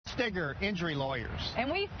Stigger Injury Lawyers.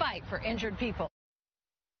 And we fight for injured people.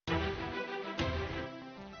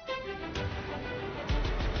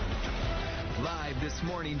 Live this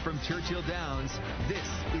morning from Churchill Downs, this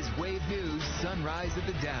is Wave News Sunrise at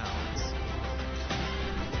the Downs.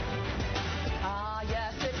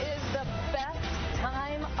 Yes, it is the best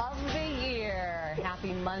time of the year.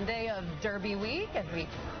 Happy Monday of Derby Week as we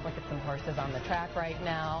look at some horses on the track right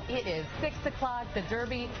now. It is 6 o'clock. The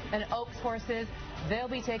Derby and Oaks horses, they'll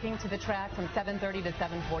be taking to the track from 7:30 to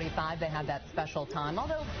 7:45. They have that special time,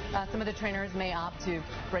 although some of the trainers may opt to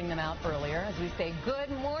bring them out earlier. As we say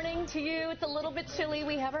good morning to you. It's a little bit chilly.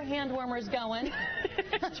 We have our hand warmers going.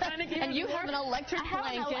 And you have an electric blanket.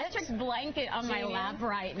 I have an electric blanket on my lap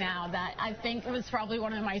right now that I think was probably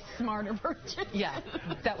one of my smarter purchases. Yeah,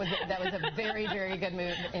 that was a very, very good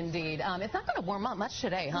move indeed. It's not going to warm up much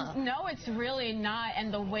today, huh? No, it's really not,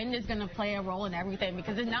 and the wind is going to play a role in everything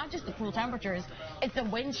because it's not just the cool temperatures, it's the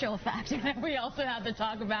wind chill factor that we also have to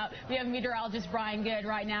talk about. We have meteorologist Brian Good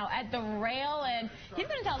right now at the rail, and he's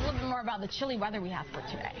going to tell us a little bit more about the chilly weather we have for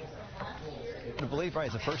today. I believe, right,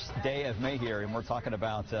 it's the first day of May here, and we're talking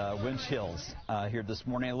about wind chills here this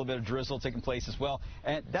morning. A little bit of drizzle taking place as well,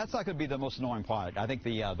 and that's not going to be the most annoying part. I think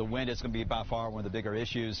the wind is going to be by far one of the bigger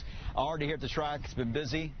issues. Already here at the track, it's been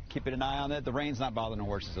busy. Keeping an eye on it. The rain's not bothering the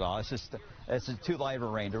horses at all. It's too light of a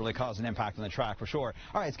rain to really cause an impact on the track for sure.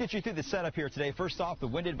 All right, let's get you through the setup here today. First off, the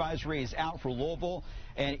wind advisory is out for Louisville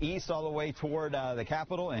and east all the way toward the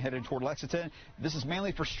capital and headed toward Lexington. This is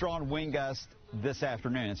mainly for strong wind gusts this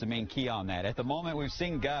afternoon. It's the main key on that. At the moment, we've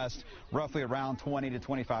seen gusts roughly around 20 to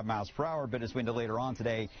 25 miles per hour, but as we know later on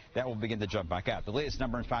today, that will begin to jump back up. The latest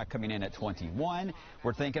number, in fact, coming in at 21.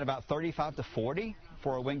 We're thinking about 35 to 40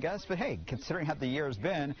 for a wind gust, but hey, considering how the year has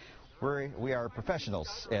been, we are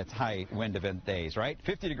professionals at high wind event days, right?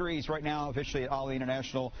 50 degrees right now officially at Ollie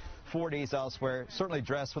International, 40s elsewhere. Certainly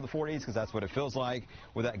dressed for the 40s because that's what it feels like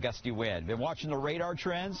with that gusty wind. Been watching the radar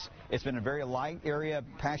trends. It's been a very light area,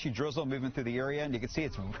 patchy drizzle moving through the area, and you can see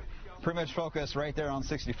it's pretty much focused right there on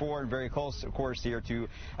 64 and very close, of course, here to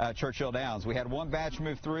Churchill Downs. We had one batch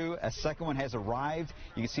move through. A second one has arrived.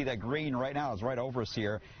 You can see that green right now is right over us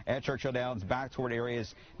here at Churchill Downs, back toward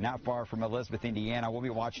areas not far from Elizabeth, Indiana. We'll be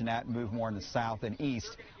watching that move more in the south and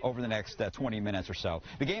east over the next 20 minutes or so.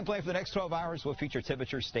 The game plan for the next 12 hours will feature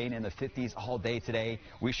temperatures staying in the 50s all day today.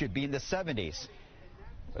 We should be in the 70s.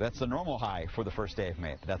 That's the normal high for the first day of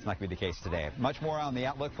May, but that's not going to be the case today. Much more on the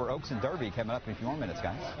outlook for Oaks and Derby coming up in a few more minutes,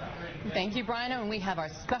 guys. Thank you, Brian. And we have our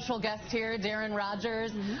special guest here, Darren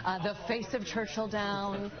Rogers, the face of Churchill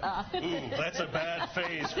Downs. Ooh, that's a bad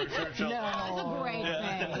phase for Churchill Downs. That's a great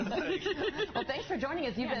phase. Well, thanks for joining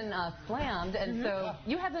us. You've been slammed, and so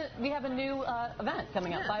we have a new event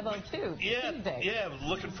coming up, 502 Tuesday. Yeah,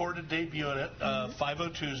 looking forward to debuting it. 50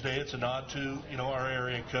 Tuesday. It's a nod to our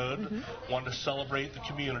area code. Wanted to celebrate the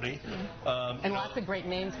community. And lots of great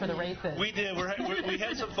names for the races. We did. We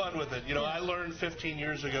had some fun with it. I learned 15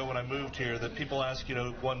 years ago when I moved here that people ask,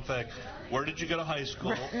 one thing, where did you go to high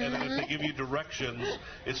school? And then if they give you directions,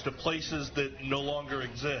 it's to places that no longer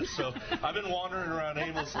exist. So I've been wandering around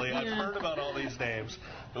aimlessly. I've heard about all these names.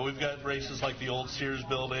 But we've got races like the old Sears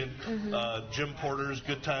building, Jim Porter's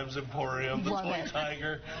Good Times Emporium, the Toy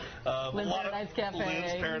Tiger,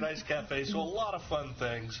 Lynn's Paradise Cafe. So a lot of fun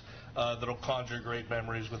things that'll conjure great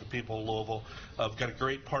memories with the people of Louisville. I've got a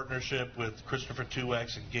great partnership with Christopher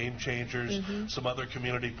 2X and Game Changers, some other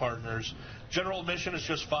community partners. General admission is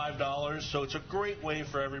just $5, so it's a great way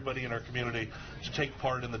for everybody in our community to take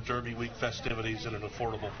part in the Derby Week festivities at an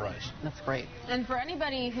affordable price. That's great. And for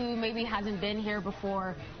anybody who maybe hasn't been here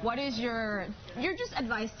before, what is your just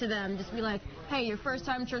advice to them? Just be like, hey, your first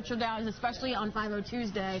time Churchill Downs, especially on 50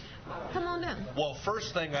 Tuesday, come on down. Well,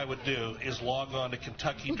 first thing I would do is log on to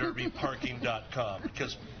KentuckyDerbyParking.com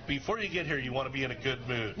because before you get here, you want to be in a good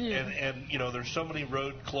mood. And there's so many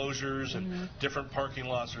road closures and different parking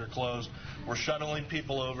lots that are closed. We're shuttling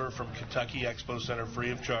people over from Kentucky Expo Center free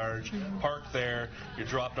of charge. Park there. You're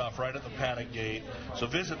dropped off right at the paddock gate. So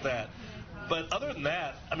visit that. But other than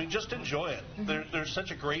that, just enjoy it. There's such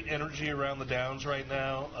a great energy around the Downs right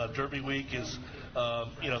now. Derby Week is,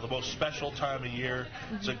 the most special time of year.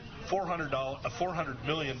 It's a $400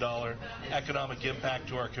 million economic impact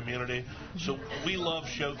to our community. So we love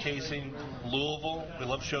showcasing Louisville. We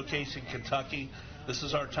love showcasing Kentucky. This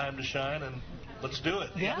is our time to shine, and Let's do it.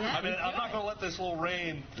 Yeah. I mean, I'm not going to let this little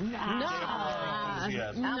rain. No.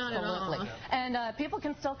 Absolutely. And people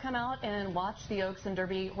can still come out and watch the Oaks and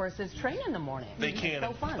Derby horses train in the morning. They can.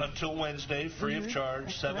 It's so fun. Until Wednesday, free of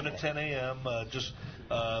charge, 7 to 10 a.m. Just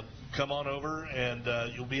come on over, and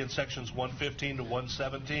you'll be in sections 115 to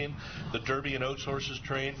 117. The Derby and Oaks horses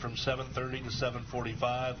train from 7:30 to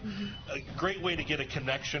 7:45. A great way to get a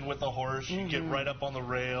connection with the horse. You get right up on the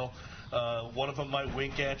rail. One of them might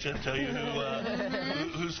wink at you, tell you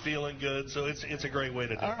who's feeling good. So it's a great way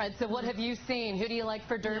to do it. All right, so what have you seen? Who do you like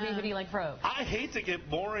for Derby? Who do you like for Oaks? I hate to get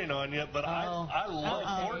boring on you, but I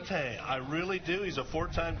love Forte. I really do. He's a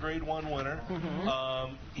 4-time Grade 1 winner.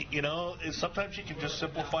 You know, sometimes you can just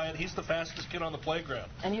simplify it. He's the fastest kid on the playground.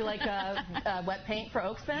 And you like wet paint for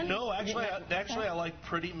Oaks then? No, actually, I like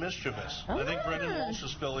Pretty Mischievous. I think Brendan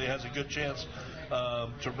Walsh's filly has a good chance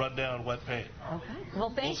to run down wet paint. Okay.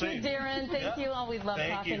 Well, thank you, Darren. Thank you. Always love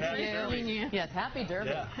talking to you. Yes, happy Derby.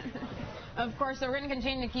 Yeah. Of course, so we're going to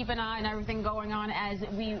continue to keep an eye on everything going on as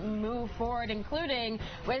we move forward, including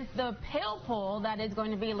with the Pale Poll that is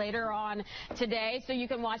going to be later on today. So you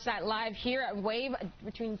can watch that live here at Wave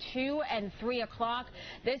between 2 and 3 o'clock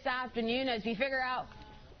this afternoon as we figure out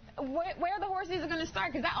where the horses are going to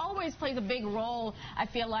start, because that always plays a big role, I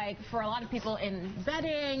feel like, for a lot of people in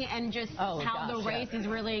betting and just how the race is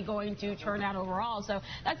really going to turn out overall. So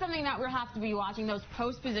that's something that we'll have to be watching, those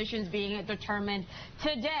post positions being determined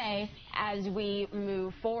today as we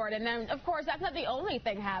move forward. And then, of course, that's not the only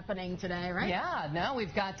thing happening today, right? Yeah, no,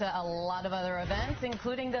 we've got a lot of other events,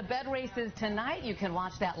 including the bed races tonight. You can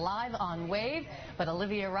watch that live on Wave. But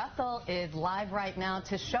Olivia Russell is live right now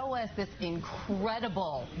to show us this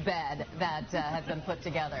incredible bed that has been put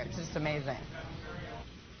together. It's just amazing.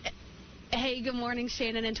 Hey, good morning,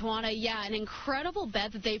 Shannon and Tawana. Yeah, an incredible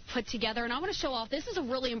bed that they've put together, and I want to show off. This is a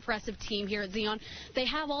really impressive team here at Zion. They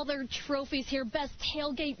have all their trophies here, best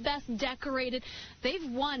tailgate, best decorated.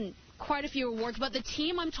 They've won quite a few awards, but the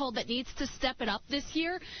team I'm told that needs to step it up this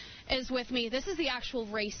year is with me. This is the actual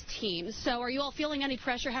race team. So are you all feeling any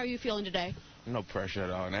pressure? How are you feeling today? No pressure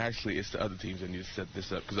at all, and actually it's the other teams that need to set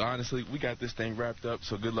this up, because honestly, we got this thing wrapped up,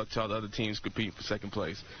 so good luck to all the other teams competing for second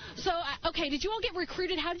place. So, okay, did you all get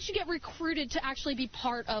recruited? How did you get recruited to actually be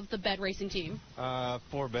part of the bed racing team?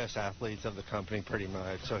 4 best athletes of the company, pretty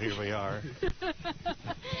much, so here we are.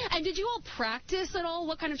 And did you all practice at all?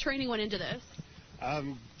 What kind of training went into this?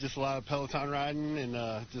 Just a lot of Peloton riding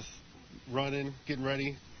and just running, getting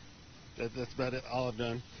ready. That's about it, all I've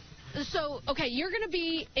done. So, okay, you're going to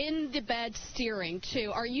be in the bed steering, too.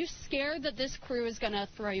 Are you scared that this crew is going to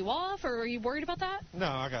throw you off, or are you worried about that? No,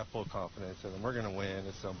 I got full confidence in them. We're going to win.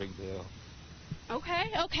 It's no big deal.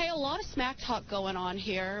 Okay, a lot of smack talk going on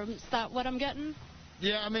here. Is that what I'm getting?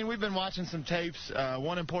 Yeah, I mean, we've been watching some tapes.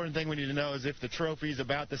 One important thing we need to know is if the trophy's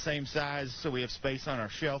about the same size, so we have space on our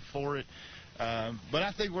shelf for it. But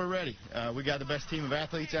I think we're ready. We got the best team of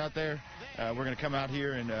athletes out there. We're going to come out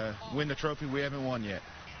here and win the trophy we haven't won yet.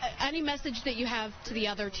 Any message that you have to the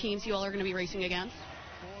other teams you all are going to be racing against?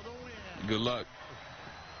 Good luck.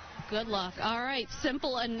 Good luck. All right,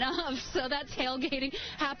 simple enough. So that tailgating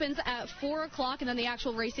happens at 4 o'clock, and then the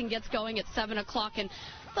actual racing gets going at 7 o'clock, and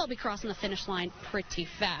they'll be crossing the finish line pretty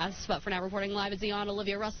fast. But for now, reporting live at Zion,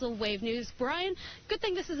 Olivia Russell, Wave News. Brian, good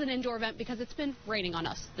thing this is an indoor event because it's been raining on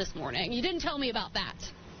us this morning. You didn't tell me about that.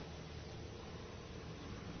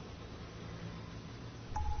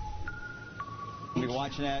 We'll be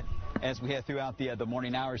watching that as we head throughout the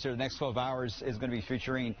morning hours here. The next 12 hours is going to be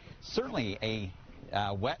featuring certainly a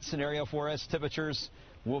wet scenario for us. Temperatures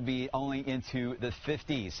will be only into the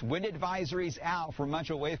 50s. Wind advisories out for much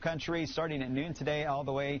of Wave Country starting at noon today all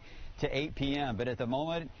the way to 8 p.m. But at the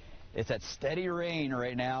moment, it's that steady rain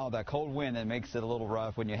right now, that cold wind that makes it a little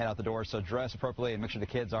rough when you head out the door. So dress appropriately and make sure the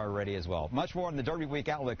kids are ready as well. Much more on the Derby Week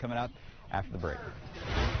Outlook coming up after the break.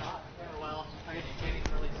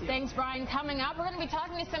 Thanks, Brian. Coming up, we're going to be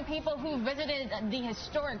talking to some people who visited the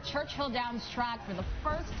historic Churchill Downs track for the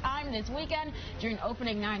first time this weekend during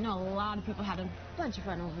opening night. I know a lot of people had a bunch of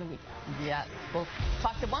fun over the weekend. Yes. We'll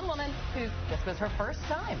talk to one woman who this was her first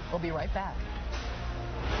time. We'll be right back.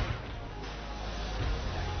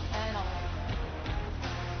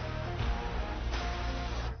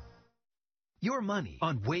 Your money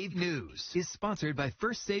on Wave News is sponsored by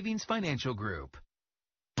First Savings Financial Group.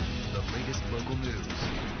 The latest local news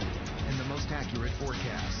and the most accurate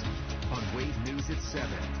forecast on Wave News at 7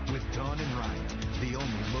 with Dawn and Ryan. The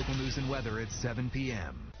only local news and weather at 7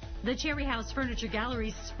 p.m. The Cherry House Furniture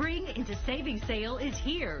Gallery's Spring into Savings sale is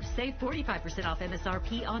here. Save 45% off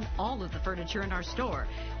MSRP on all of the furniture in our store.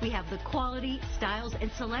 We have the quality, styles, and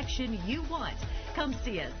selection you want. Come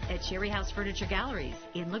see us at Cherry House Furniture Galleries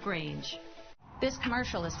in LaGrange. This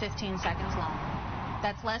commercial is 15 seconds long.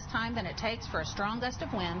 That's less time than it takes for a strong gust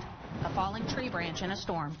of wind, a falling tree branch in a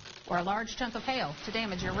storm, or a large chunk of hail to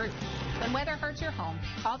damage your roof. When weather hurts your home,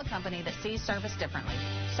 call the company that sees service differently.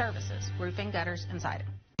 Services, roofing, gutters, and siding.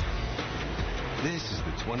 This is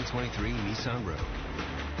the 2023 Nissan Rogue.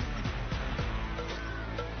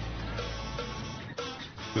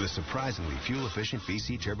 With a surprisingly fuel-efficient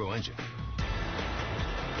VC turbo engine.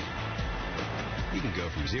 You can go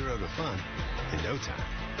from zero to fun in no time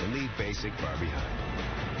and leave basic far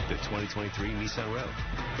behind. The 2023 Nissan Rogue.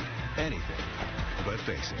 Anything but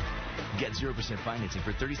basic. Get 0% financing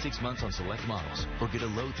for 36 months on select models, or get a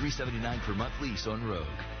low $379 per month lease on Rogue.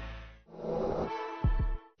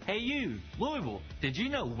 Hey you, Louisville, did you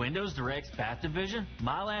know Windows Direct's Bath Division,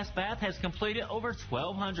 My Last Bath, has completed over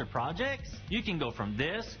 1,200 projects? You can go from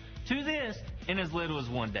this to this in as little as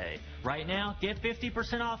one day. Right now, get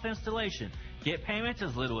 50% off installation. Get payments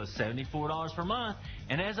as little as $74 per month.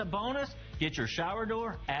 And as a bonus, get your shower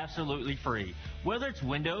door absolutely free. Whether it's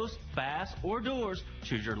windows, baths, or doors,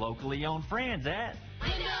 choose your locally owned friends at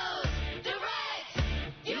Windows Direct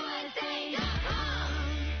USA.com.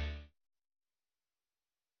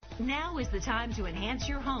 Now is the time to enhance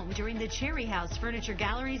your home during the Cherry House Furniture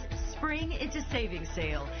Gallery's Spring Into Savings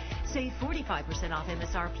Sale. Save 45% off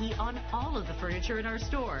MSRP on all of the furniture in our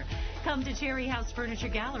store. Come to Cherry House Furniture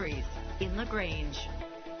Galleries in LaGrange.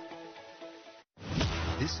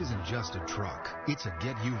 This isn't just a truck. It's a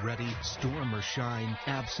get-you-ready, storm or shine,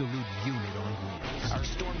 absolute unit on wheels. Our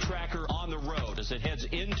storm tracker on the road as it heads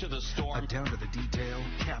into the storm. A down-to-the-detail,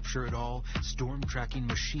 capture-it-all, storm tracking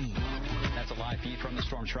machine. That's a live feed from the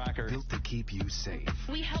storm tracker. Built to keep you safe.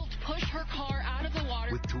 We helped push her car out of the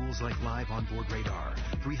water. With tools like live onboard radar,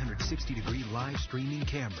 360-degree live streaming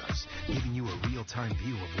cameras, giving you a real-time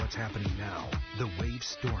view of what's happening now. The Wave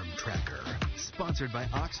Storm Tracker. Sponsored by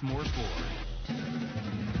Oxmoor Ford.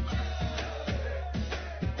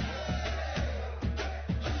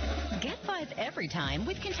 Get 5 every time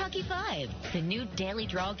with Kentucky 5, the new daily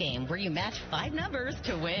draw game where you match 5 numbers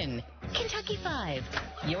to win. Kentucky 5,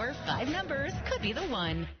 your 5 numbers could be the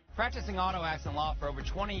one. Practicing auto accident law for over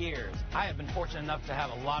 20 years, I have been fortunate enough to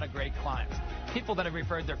have a lot of great clients. People that have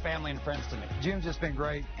referred their family and friends to me. Jim's just been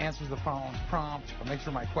great. Answers the phone, prompt, make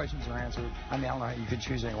sure my questions are answered. I mean, I don't know how you could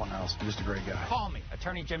choose anyone else. Just a great guy. Call me,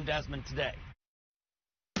 Attorney Jim Desmond, today.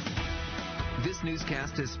 This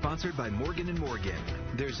newscast is sponsored by Morgan & Morgan.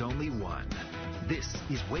 There's only one. This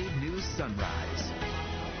is Wave News Sunrise.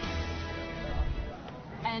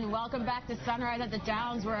 And welcome back to Sunrise at the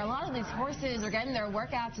Downs, where a lot of these horses are getting their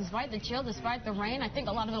workouts despite the chill, despite the rain. I think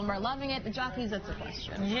a lot of them are loving it. The jockeys, that's a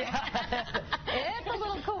question. Yeah. It's a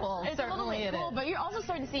little cool. It's Certainly a little bit cool, but you're also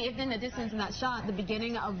starting to see, if in the distance in that shot, the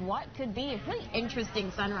beginning of what could be a pretty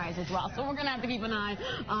interesting sunrise as well. So we're going to have to keep an eye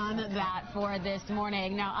on that for this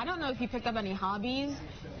morning. Now, I don't know if you picked up any hobbies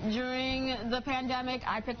during the pandemic.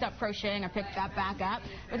 I picked up crocheting. I picked that back up.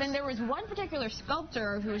 But then there was one particular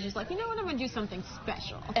sculptor who was just like, you know what, I'm going to do something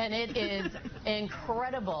special. And it is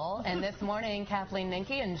incredible. And this morning, Kathleen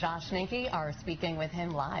Ninke and Josh Ninke are speaking with him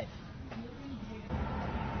live.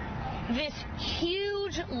 This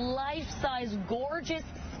huge, life-size, gorgeous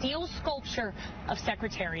steel sculpture of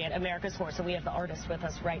Secretariat, America's Horse. And we have the artist with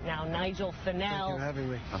us right now, Nigel Fennell. Thank you for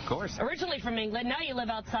having me. Of course. Originally from England, now you live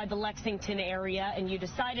outside the Lexington area, and you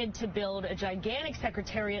decided to build a gigantic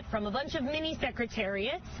Secretariat from a bunch of mini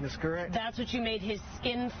Secretariats. That's correct. That's what you made his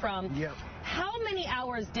skin from. Yep. How many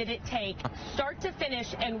hours did it take, start to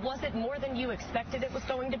finish, and was it more than you expected it was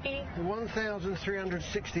going to be?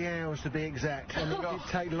 1,360 hours to be exact, and it did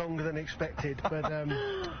take longer than expected, but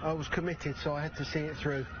I was committed, so I had to see it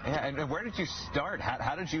through. Yeah, and where did you start?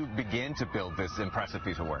 How did you begin to build this impressive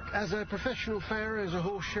piece of work? As a professional farrier, as a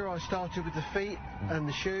horse shoer, I started with the feet and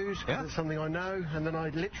the shoes, because it's something I know, and then I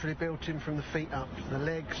literally built him from the feet up, the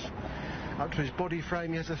legs, up to his body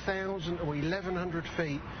frame. He has 1,100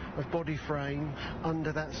 feet of body frame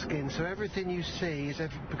under that skin, so everything you see is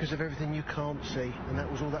because of everything you can't see, and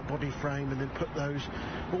that was all that body frame, and then put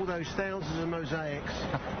all those thousands of mosaics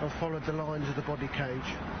have followed the lines of the body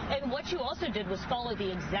cage. And what you also did was follow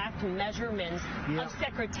the exact measurements of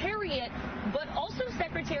Secretariat, but also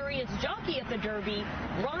Secretariat's jockey at the Derby,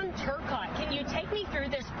 Ron Turcotte. Can you take me through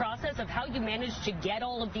this process of how you managed to get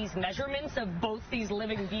all of these measurements of both these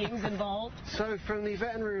living beings involved? So from the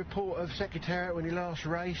veterinary report of Secretariat when he last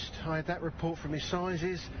raced, I had that report from his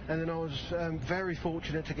sizes, and then I was very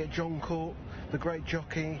fortunate to get John Court, the great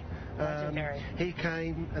jockey. He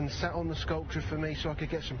came and sat on the sculpture for me so I could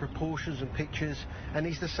get some proportions and pictures, and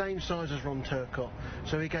he's the same size as Ron Turcotte,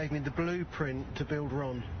 so he gave me the blueprint to build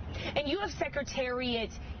Ron. And you have Secretariat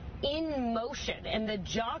in motion and the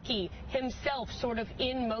jockey himself sort of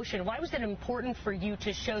in motion. Why was it important for you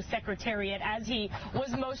to show Secretariat as he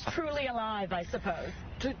was most truly alive, I suppose?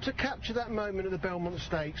 To capture that moment at the Belmont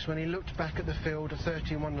Stakes when he looked back at the field at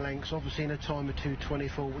 31 lengths, obviously in a time of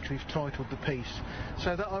 2:24, which we've titled the piece.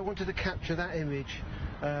 So that I wanted to capture that image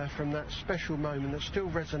from that special moment that still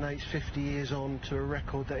resonates 50 years on to a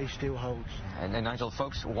record that he still holds. And Nigel,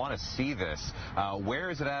 folks want to see this.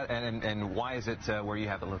 Where is it at, and why is it where you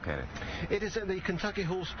have it located? It is at the Kentucky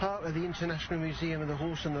Horse Park at the International Museum of the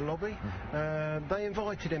Horse in the lobby. They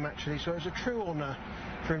invited him, actually, so it was a true honour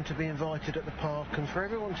for him to be invited at the park and for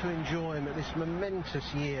everyone to enjoy him at this momentous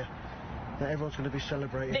year that everyone's going to be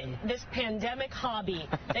celebrating. This pandemic hobby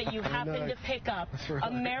that you happen to pick up, right.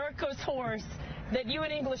 America's horse, that you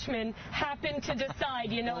and Englishmen happen to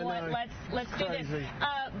decide, you know what, let's do this.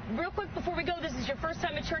 Real quick before we go, this is your first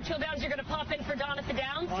time at Churchill Downs. You're going to pop in for Dawn at the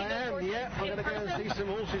Downs? I am, yeah. I'm going to go and see some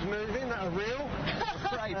horses moving that are real.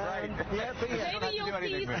 Right. Maybe you'll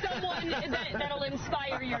see someone that'll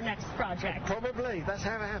inspire your next project. Probably. That's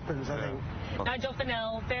how it happens, I think. Nigel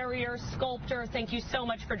Fennell, farrier, sculptor, thank you so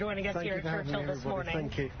much for joining us here at Churchill this morning.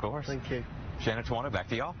 Thank you. Of course. Thank you. Shannon, Tawana, back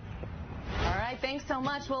to y'all. All right, thanks so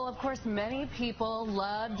much. Well, of course, many people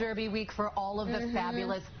love Derby Week for all of the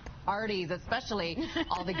fabulous parties, especially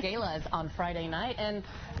all the galas on Friday night. And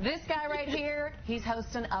this guy right here, he's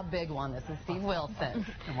hosting a big one. This is Steve Wilson.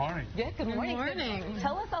 Good morning. Yeah, good morning.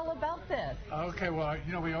 Tell us all about this. Okay, well,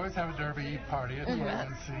 you know, we always have a Derby Eve party at the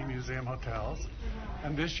UNC Museum Hotels.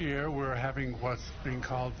 And this year we're having what's being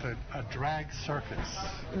called a drag circus.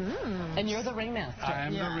 And you're the ringmaster. I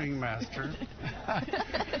am the ringmaster.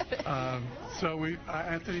 So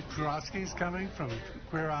Anthony Kurowski's coming from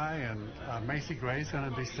Queer Eye, and Macy Gray's going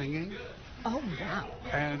to be singing. Oh, wow.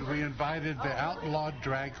 And we invited the outlawed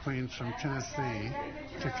drag queens from Tennessee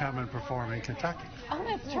to come and perform in Kentucky. Oh,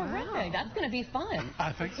 that's terrific. That's going to be fun.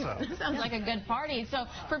 I think so. Sounds like a good party. So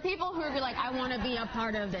for people who are like, I want to be a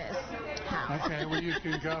part of this, how? Okay, well, you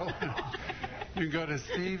can go to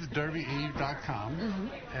stevesderbyeve.com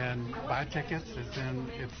and buy tickets. It's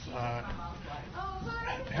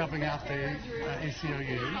helping out the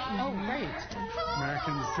ACLU. Oh, great.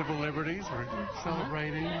 American Civil Liberties. We're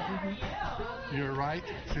celebrating your right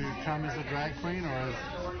to come as a drag queen or as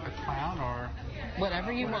a clown or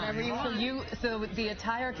whatever you want. So the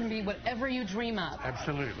attire can be whatever you dream up.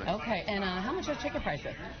 Absolutely. Okay, and how much are ticket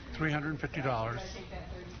prices? $350.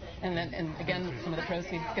 And again, some of the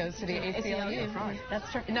proceeds goes to the ACLU. That's right.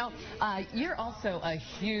 That's true. Now, you're also a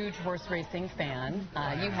huge horse racing fan.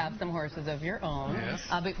 You have some horses of your own. Yes.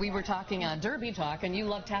 But we were talking Derby talk, and you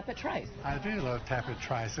love Tapit Trice. I do love Tapit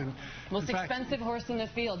Trice. And most expensive horse in the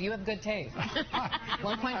field. You have good taste.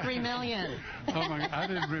 $1.3 million. Oh my! I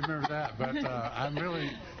didn't remember that, but I'm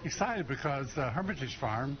really excited because Hermitage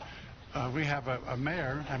Farm. We have a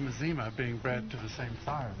mare, Amazima, being bred to the same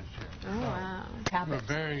sire this year. Oh, wow. We're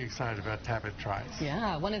very excited about Tapit Trice.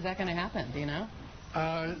 Yeah. When is that going to happen? Do you know?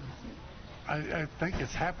 I think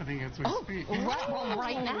it's happening as we speak.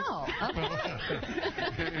 Right now.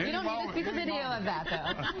 Okay. You don't need to see the video of that,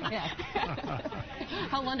 though. Yeah.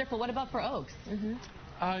 How wonderful. What about for Oaks?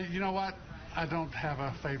 You know what? I don't have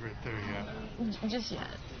a favorite there yet. Just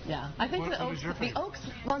yet. Yeah. I think the Oaks,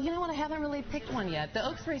 well, you know what? I haven't really picked one yet. The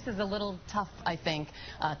Oaks race is a little tough, I think,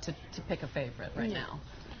 to pick a favorite right now.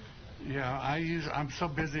 Yeah, I'm so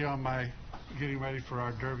busy on my getting ready for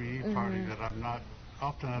our Derby Eve party that I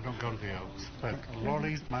don't go to the Oaks. But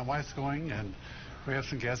Lorley's, my wife's going, and we have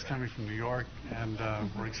some guests coming from New York, and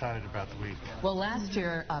we're excited about the week. Well, last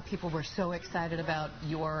year, people were so excited about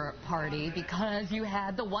your party because you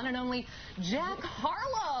had the one and only Jack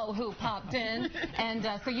Harlow who popped in. And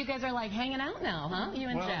so you guys are like hanging out now, huh? You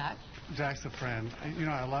and Jack. Jack's a friend. You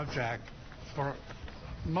know, I love Jack for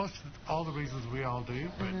all the reasons we all do,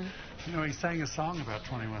 but you know, he sang a song about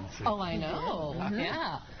 21C. Oh, I know.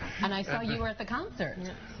 Yeah. And I saw you were at the concert.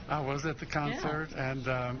 I was at the concert, and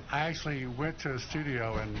I actually went to a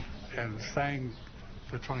studio and sang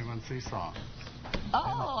the 21C song.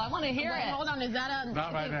 Oh, I want to hear it. Hold on, is that a...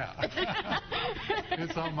 Not right now.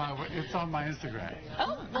 It's on my Instagram.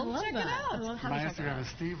 Oh, well, check it out. My Instagram is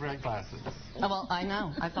Steve Red Glasses. Oh, well, I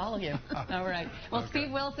know. I follow you. All right. Well,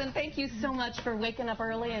 Steve Wilson, thank you so much for waking up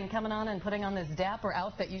early and coming on and putting on this dapper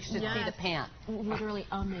outfit. You should see the pant. Literally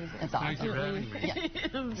amazing. It's awesome. Thank you for having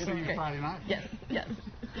me. See you Friday night. Yes.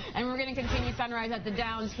 And we're going to continue sunrise at the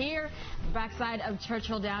Downs here. The backside of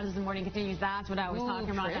Churchill Downs as the morning continues. That's what I was talking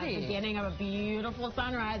about at the beginning of a beautiful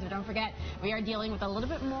sunrise. But don't forget, we are dealing with a little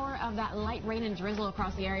bit more of that light rain and drizzle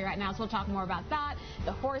across the area right now. So we'll talk more about that,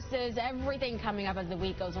 the horses, everything coming up as the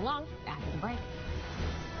week goes along after the break.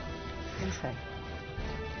 Thanks,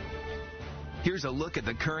 Here's a look at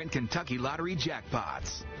the current Kentucky Lottery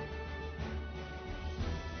jackpots.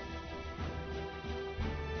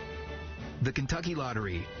 The Kentucky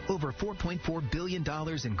Lottery, over $4.4 billion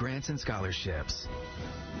in grants and scholarships.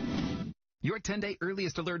 Your 10-day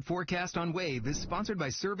earliest alert forecast on WAVE is sponsored by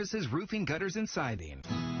Services Roofing, Gutters, and Siding.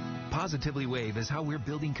 Positively WAVE is how we're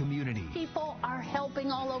building community. People are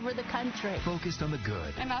helping all over the country. Focused on the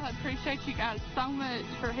good. And I appreciate you guys so much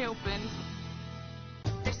for helping.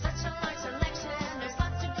 There's such a large selection, there's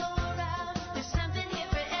lots to go around. There's something here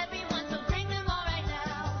for everyone, so bring them all right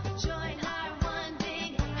now. Join our one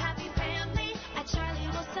big happy family at Charlie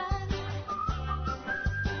Wilson's.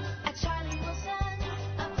 At Charlie Wilson's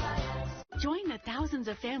Appliance. Join the thousands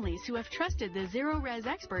of families who have trusted the Zero Res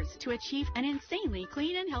experts to achieve an insanely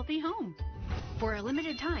clean and healthy home. For a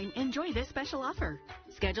limited time, enjoy this special offer.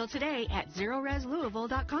 Schedule today at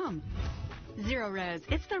ZeroResLouisville.com. Zero Res,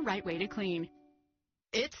 it's the right way to clean.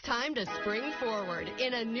 It's time to spring forward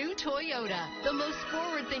in a new Toyota, the most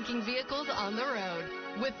forward-thinking vehicles on the road,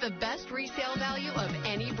 with the best resale value of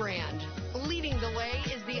any brand. Leading the way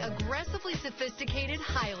is the aggressively sophisticated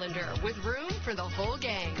Highlander with room for the whole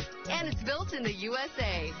gang. And it's built in the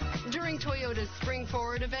USA. During Toyota's Spring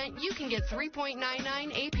Forward event, you can get 3.99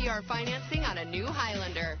 APR financing on a new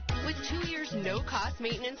Highlander, with 2 years no-cost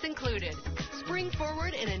maintenance included. Spring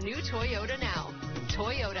forward in a new Toyota now.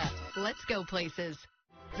 Toyota, let's go places.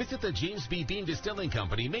 Visit the James B. Beam Distilling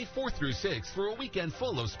Company May 4th through 6th for a weekend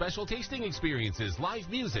full of special tasting experiences, live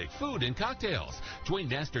music, food, and cocktails. Join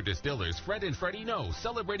master distillers Fred and Freddie No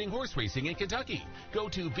celebrating horse racing in Kentucky. Go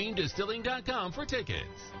to beamdistilling.com for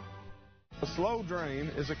tickets. A slow drain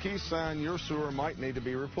is a key sign your sewer might need to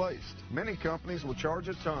be replaced. Many companies will charge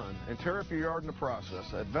a ton and tear up your yard in the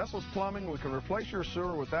process. At Vessels Plumbing, we can replace your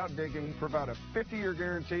sewer without digging, provide a 50-year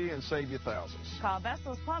guarantee, and save you thousands. Call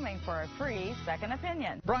Vessels Plumbing for a free second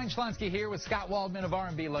opinion. Brian Schlonsky here with Scott Waldman of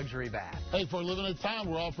R&B Luxury Bath. Hey, for a limited time,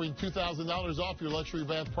 we're offering $2,000 off your luxury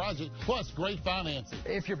bath project, plus great financing.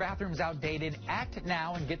 If your bathroom's outdated, act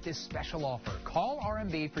now and get this special offer. Call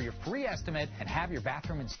R&B for your free estimate and have your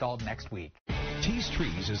bathroom installed next week. Tees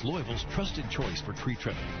Trees is Louisville's trusted choice for tree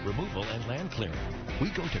trimming, removal, and land clearing. We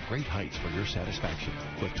go to great heights for your satisfaction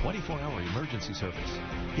with 24-hour emergency service.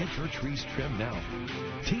 Get your trees trimmed now.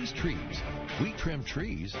 Tees Trees. We trim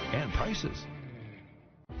trees and prices.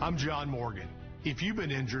 I'm John Morgan. If you've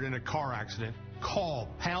been injured in a car accident, call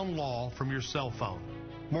Pound Law from your cell phone.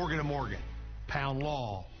 Morgan & Morgan. Pound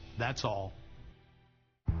Law. That's all.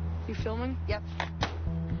 You filming? Yep.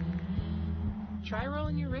 Try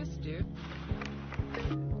rolling your wrist, dude.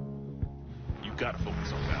 You gotta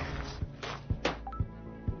focus on balance.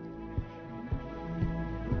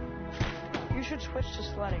 You should switch to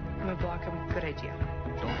sledding. I'm gonna block him. Good idea.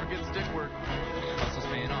 Don't forget stick work. Muscles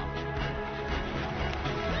paying off.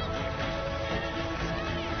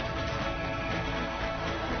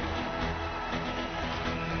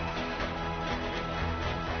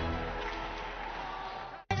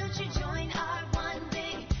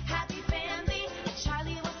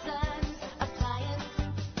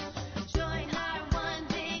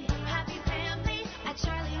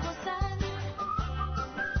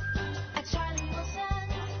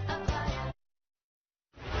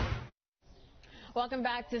 Welcome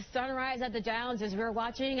back to Sunrise at the Downs as we're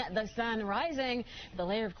watching the sun rising. The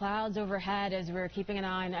layer of clouds overhead as we're keeping an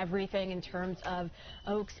eye on everything in terms of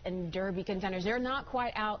Oaks and Derby contenders. They're not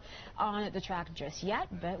quite out on the track just yet,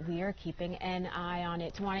 but we are keeping an eye on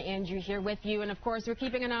it. Tawana Andrew here with you. And of course, we're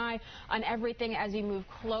keeping an eye on everything as we move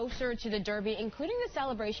closer to the Derby, including the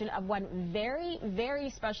celebration of one very,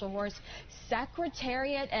 very special horse,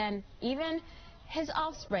 Secretariat, and even his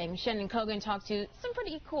offspring. Shannon Kogan talked to some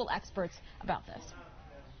pretty cool experts about this.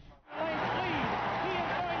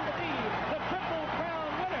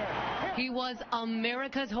 He was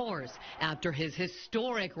America's horse after his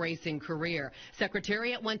historic racing career.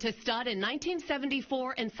 Secretariat went to stud in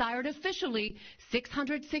 1974 and sired officially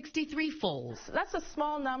 663 foals. That's a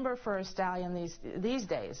small number for a stallion these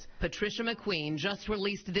days. Patricia McQueen just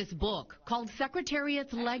released this book called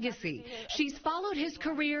Secretariat's Legacy. She's followed his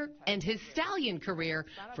career and his stallion career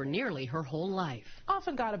for nearly her whole life.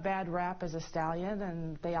 Often got a bad rap as a stallion,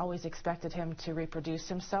 and they always expected him to reproduce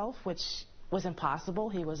himself, which was impossible.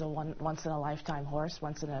 He was a once-in-a-lifetime horse,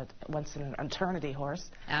 once in an eternity horse.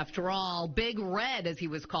 After all, Big Red, as he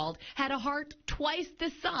was called, had a heart twice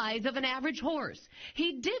the size of an average horse.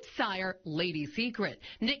 He did sire Lady Secret,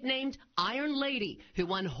 nicknamed Iron Lady, who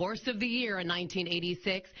won Horse of the Year in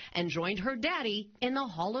 1986 and joined her daddy in the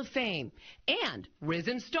Hall of Fame, and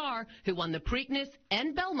Risen Star, who won the Preakness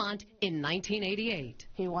and Belmont in 1988.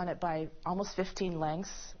 He won it by almost 15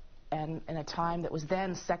 lengths. and in a time that was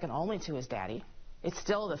then second only to his daddy. It's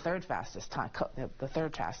still the third fastest time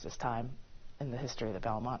in the history of the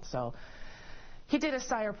Belmont. So he did his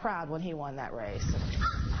sire proud when he won that race.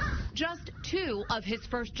 Just 2 of his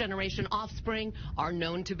first-generation offspring are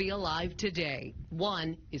known to be alive today.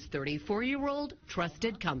 One is 34-year-old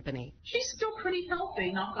Trusted Company. She's still pretty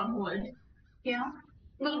healthy, knock on wood. Yeah.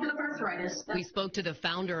 A little bit of arthritis. We spoke to the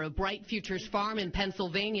founder of Bright Futures Farm in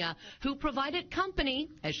Pennsylvania, who provided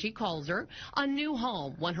Company, as she calls her, a new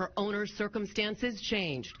home when her owner's circumstances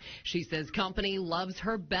changed. She says Company loves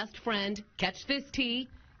her best friend, catch this tea,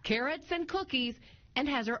 carrots and cookies, and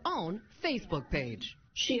has her own Facebook page.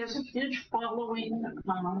 She has a huge following.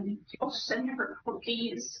 People send her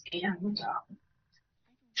cookies and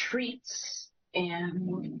treats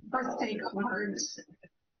and birthday cards.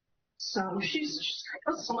 So she's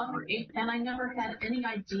a celebrity, and I never had any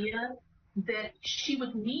idea that she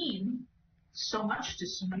would mean so much to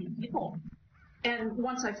so many people. And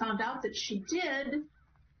once I found out that she did,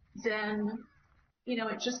 then, you know,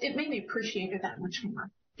 it made me appreciate her that much more.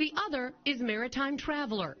 The other is Maritime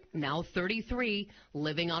Traveler, now 33,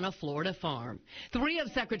 living on a Florida farm. 3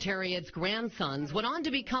 of Secretariat's grandsons went on to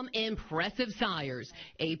become impressive sires,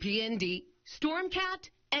 APND, Stormcat,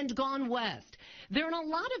 and Gone West. They're in a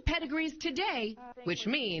lot of pedigrees today, which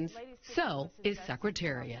means so is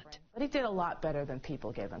Secretariat. But he did a lot better than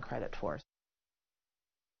people gave him credit for.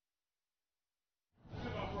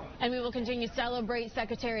 And we will continue to celebrate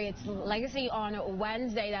Secretariat's legacy on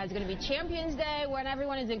Wednesday. That is going to be Champions Day, when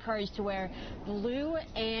everyone is encouraged to wear blue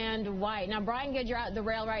and white. Now, Brian Good, you're at the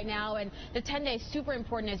rail right now, and the 10-day is super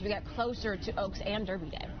important as we get closer to Oaks and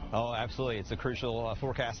Derby Day. Oh, absolutely. It's a crucial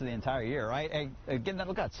forecast of the entire year, right? And again,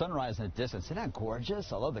 look at that sunrise in the distance. Isn't that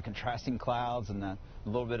gorgeous? I love the contrasting clouds and a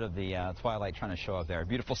little bit of the twilight trying to show up there.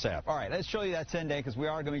 Beautiful setup. All right, let's show you that 10-day because we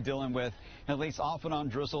are going to be dealing with at least off and on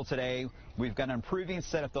drizzle today. We've got an improving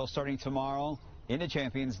setup, though, starting tomorrow into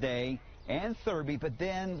Champions Day and Thurby, but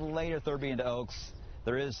then later Thurby into Oaks.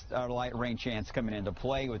 There is a light rain chance coming into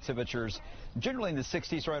play with temperatures generally in the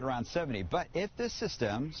 60s, right around 70. But if this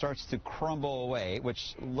system starts to crumble away,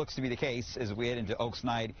 which looks to be the case as we head into Oaks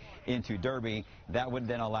night into Derby, that would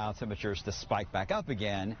then allow temperatures to spike back up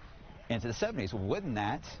again into the 70s. Wouldn't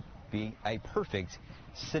that be a perfect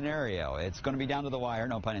scenario? It's going to be down to the wire,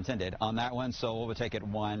 no pun intended, on that one, so we'll take it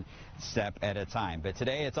one step at a time. But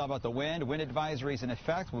today it's all about the wind advisories in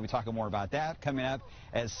effect. We'll be talking more about that coming up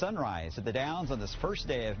as sunrise at the Downs on this first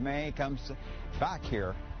day of May comes back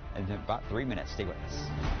here in about 3 minutes. Stay with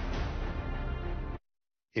us.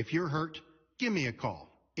 If you're hurt, give me a call.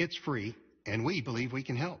 It's free, and we believe we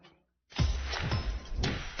can help.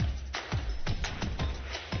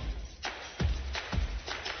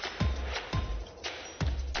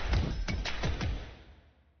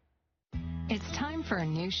 It's time for a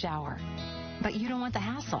new shower, but you don't want the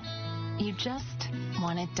hassle. You just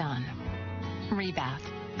want it done. Rebath,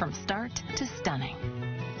 from start to stunning.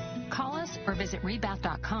 Call us or visit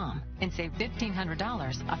rebath.com and save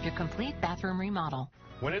 $1,500 off your complete bathroom remodel.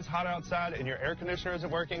 When it's hot outside and your air conditioner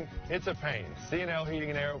isn't working, it's a pain. C&L Heating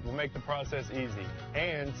and Air will make the process easy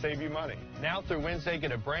and save you money. Now through Wednesday,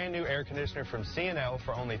 get a brand new air conditioner from C&L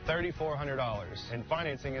for only $3,400, and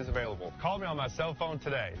financing is available. Call me on my cell phone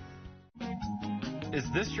today. Is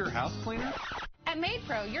this your house cleaner? At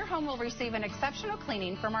MaidPro, your home will receive an exceptional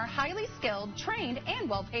cleaning from our highly skilled, trained, and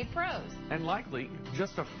well-paid pros. And likely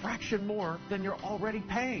just a fraction more than you're already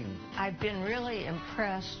paying. I've been really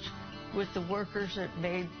impressed with the workers at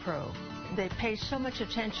MaidPro. They pay so much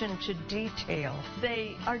attention to detail.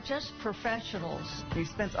 They are just professionals. You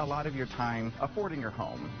spent a lot of your time affording your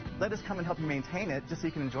home. Let us come and help you maintain it just so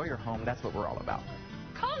you can enjoy your home. That's what we're all about.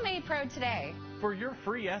 Call MaidPro today for your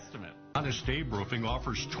free estimate. Honest Abe Roofing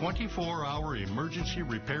offers 24-hour emergency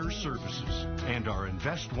repair services and our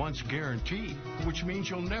Invest Once guarantee, which means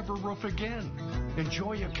you'll never roof again.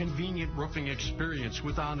 Enjoy a convenient roofing experience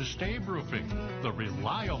with Honest Abe Roofing, the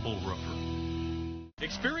reliable roofer.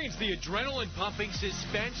 Experience the adrenaline-pumping,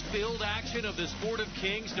 suspense-filled action of the Sport of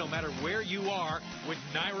Kings no matter where you are with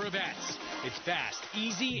Naira Bets. It's fast,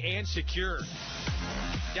 easy, and secure.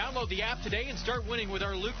 Download the app today and start winning with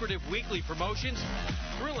our lucrative weekly promotions,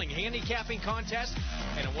 thrilling handicapping contests,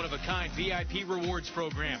 and a one-of-a-kind VIP rewards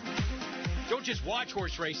program. Don't just watch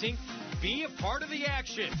horse racing, be a part of the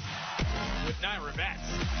action with Naira Bets.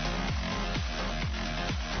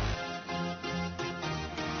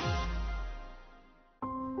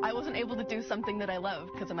 I wasn't able to do something that I love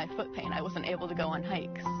because of my foot pain. I wasn't able to go on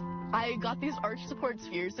hikes. I got these arch supports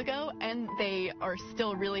years ago, and they are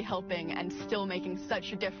still really helping and still making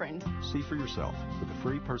such a difference. See for yourself with a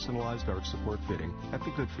free personalized arch support fitting at the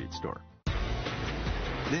Good Feet store.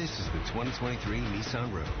 This is the 2023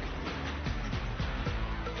 Nissan Rogue.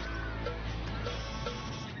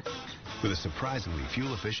 With a surprisingly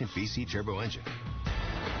fuel-efficient VC turbo engine.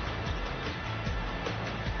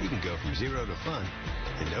 You can go from zero to fun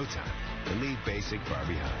in no time and leave basic far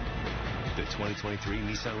behind. The 2023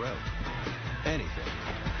 Nissan Rogue. Anything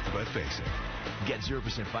but basic. Get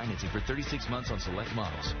 0% financing for 36 months on select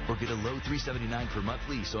models, or get a low $379 per month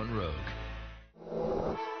lease on Rogue.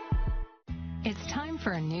 It's time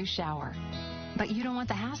for a new shower, but you don't want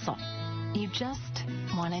the hassle. You just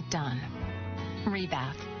want it done.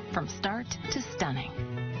 Rebath, from start to stunning.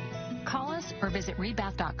 Call us or visit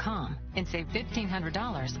rebath.com and save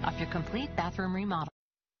 $1,500 off your complete bathroom remodel.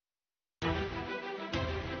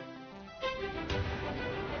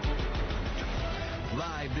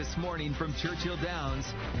 Live this morning from Churchill Downs,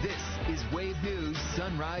 this is Wave News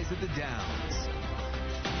Sunrise at the Downs.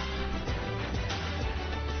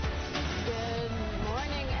 Good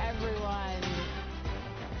morning, everyone.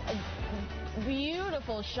 A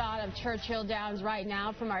beautiful shot of Churchill Downs right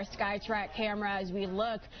now from our SkyTrack camera as we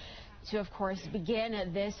look to, of course,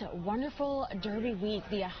 begin this wonderful Derby week.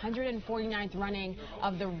 The 149th running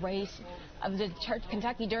of the race of the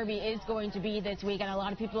Kentucky Derby is going to be this week, and a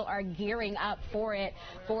lot of people are gearing up for it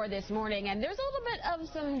for this morning. And there's a little bit of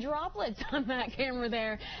some droplets on that camera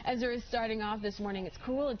there as we're starting off this morning. It's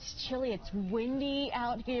cool, it's chilly, it's windy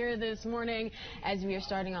out here this morning as we are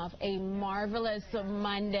starting off a marvelous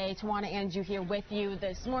Monday. Tawana Andrew here with you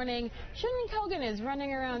this morning. Shannon Kogan is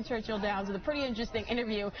running around Churchill Downs with a pretty interesting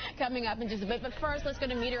interview coming up in just a bit. But first, let's go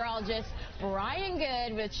to meteorologist Brian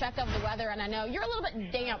Good with a check of the weather. And I know you're a little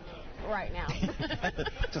bit damp right now.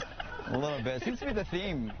 Just a little bit. Seems to be the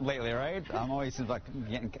theme lately, right? I'm always seems like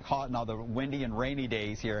getting caught in all the windy and rainy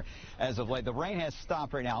days here as of late. The rain has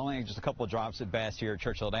stopped right now, only just a couple of drops at best here at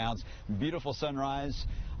Churchill Downs. Beautiful sunrise,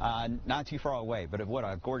 not too far away, but what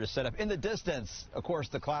a gorgeous setup. In the distance, of course,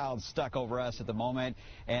 the clouds stuck over us at the moment,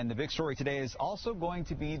 and the big story today is also going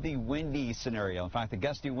to be the windy scenario. In fact, the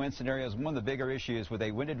gusty wind scenario is one of the bigger issues with a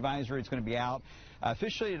wind advisory. It's going to be out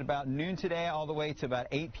officially at about noon today, all the way to about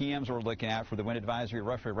 8 p.m. So we're looking at for the wind advisory,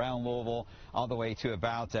 roughly around Louisville, all the way to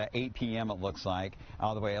about 8 p.m. it looks like,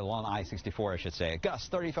 all the way along I-64, I should say. A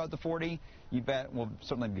gust 35 to 40, you bet will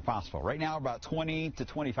certainly be possible. Right now, about 20 to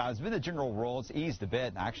 25 has been the general rule. It's eased a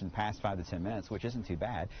bit, actually in the past 5 to 10 minutes, which isn't too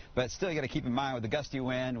bad. But still, you got to keep in mind with the gusty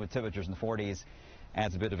wind, with temperatures in the 40s,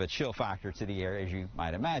 adds a bit of a chill factor to the air, as you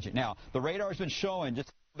might imagine. Now, the radar's been showing just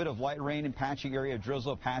a bit of light rain and patchy area of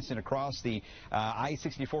drizzle passing across the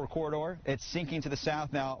I-64 corridor. It's sinking to the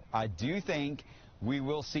south. Now, I do think we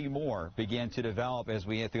will see more begin to develop as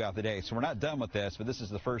we get throughout the day. So we're not done with this, but this is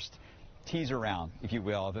the first teaser round, if you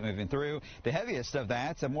will, of it moving through. The heaviest of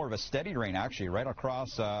that's more of a steady rain, actually, right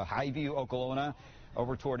across Highview, Okolona,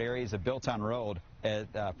 over toward areas of Biltown Road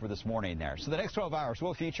for this morning there. So the next 12 hours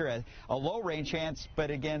will feature a low rain chance, but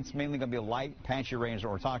again, it's mainly going to be a light, patchy rain is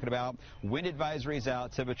what we're talking about. Wind advisories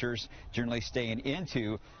out, temperatures generally staying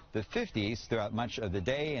into the 50s throughout much of the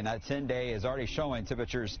day, and that 10-day is already showing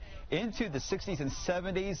temperatures into the 60s and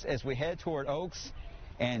 70s as we head toward Oaks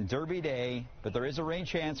and Derby Day, but there is a rain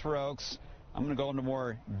chance for Oaks. I'm going to go into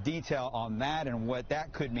more detail on that and what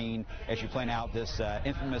that could mean as you plan out this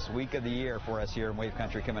infamous week of the year for us here in Wave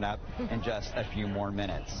Country coming up in just a few more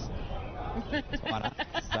minutes.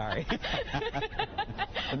 Sorry.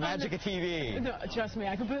 The magic of TV. No, trust me,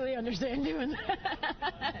 I completely understand doing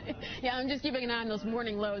that. Yeah, I'm just keeping an eye on those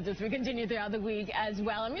morning lows as we continue throughout the week as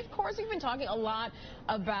well. I mean, of course, we've been talking a lot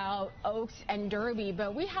about Oaks and Derby,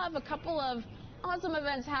 but we have a couple of awesome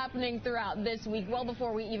events happening throughout this week, well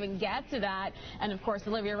before we even get to that. And of course,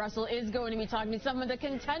 Olivia Russell is going to be talking to some of the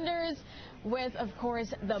contenders with, of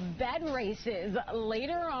course, the bed races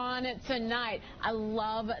later on tonight. I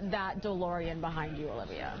love that DeLorean behind you,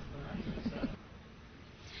 Olivia.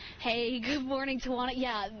 Hey, good morning, Tawana.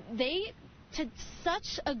 Yeah, they did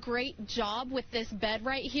such a great job with this bed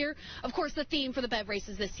right here. Of course, the theme for the bed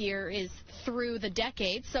races this year is through the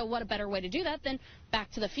decades, so what a better way to do that than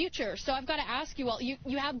Back to the Future. So I've got to ask you all,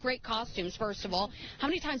 you have great costumes, first of all. How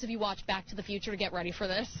many times have you watched Back to the Future to get ready for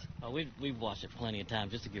this? We've watched it plenty of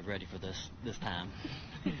times just to get ready for this time.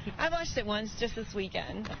 I watched it once just this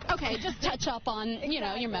weekend. Okay, just touch up on,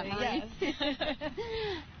 your memory. Yes.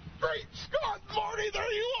 Great Scott, Marty,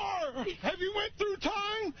 there you are! Have you went through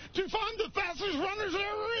time to find the fastest runners there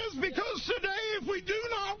ever is? Because today, if we do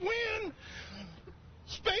not win,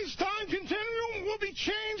 space-time continuum will be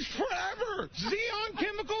changed forever. Xeon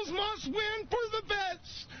Chemicals must win for the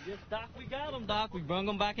bets. Yes, Doc, we got them, Doc. We brung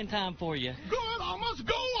them back in time for you. Good, I must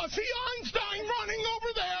go. I see Einstein running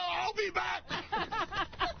over there. I'll be back.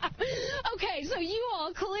 Okay, so you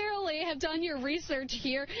all clearly have done your research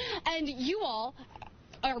here, and you all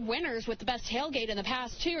are winners with the best tailgate in the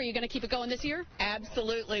past, too. Are you going to keep it going this year?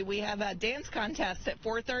 Absolutely. We have a dance contest at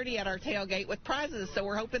 4:30 at our tailgate with prizes, so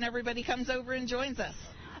we're hoping everybody comes over and joins us.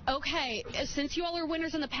 Okay, since you all are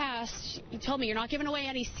winners in the past, you told me you're not giving away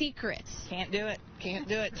any secrets. Can't do it. Can't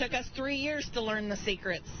do it. Took us 3 years to learn the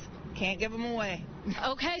secrets. Can't give them away.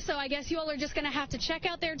 Okay, so I guess you all are just going to have to check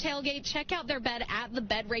out their tailgate, check out their bed at the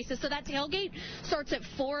bed races. So that tailgate starts at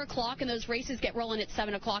 4 o'clock, and those races get rolling at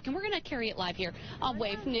 7 o'clock. And we're going to carry it live here on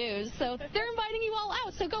Wave News. So they're inviting you all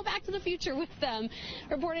out, so go back to the future with them.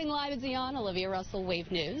 Reporting live is Zion, Olivia Russell, Wave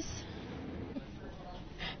News.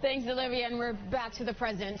 Thanks, Olivia, and we're back to the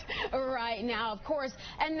present right now, of course.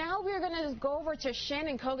 And now we're going to go over to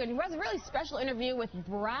Shannon Kogan, who has a really special interview with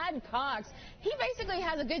Brad Cox. He basically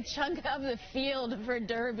has a good chunk of the field for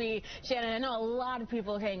Derby. Shannon, I know a lot of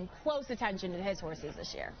people are paying close attention to his horses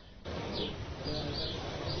this year.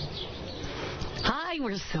 Hi,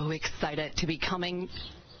 we're so excited to be coming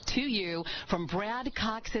to you from Brad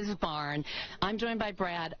Cox's barn. I'm joined by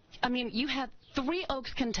Brad. I mean, you have 3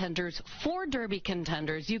 Oaks contenders, 4 Derby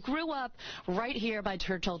contenders. You grew up right here by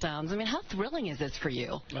Churchill Downs. I mean, how thrilling is this for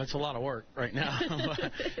you? It's a lot of work right now.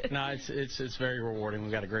 No, it's very rewarding.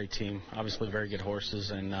 We've got a great team, obviously very good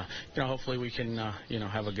horses, and hopefully we can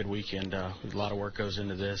have a good weekend. A lot of work goes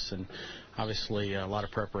into this, and obviously a lot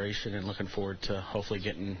of preparation, and looking forward to hopefully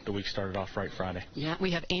getting the week started off right Friday. Yeah,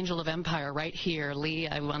 we have Angel of Empire right here. Lee,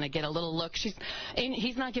 I want to get a little look.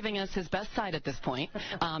 He's not giving us his best side at this point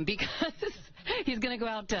because he's going to go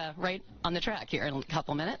out right on the track here in a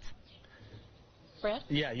couple minutes. Brad?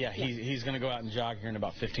 Yeah. He's going to go out and jog here in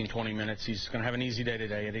about 15-20 minutes. He's going to have an easy day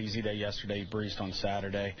today, an easy day yesterday. He breezed on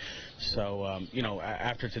Saturday. So,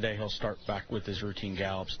 after today, he'll start back with his routine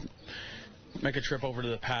gallops. Make a trip over to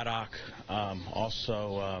the paddock.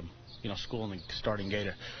 Also, school in the starting gate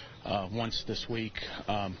once this week.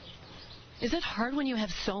 Is it hard when you have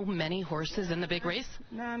so many horses in the big race?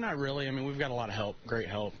 No, not really. I mean, we've got a lot of help, great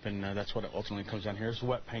help, and that's what it ultimately comes down here. It's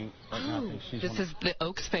wet paint. Right now. This is the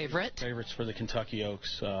Oaks favorite. Favorites for the Kentucky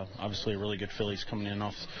Oaks. Obviously, a really good filly's coming in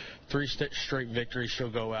off 3 straight victories.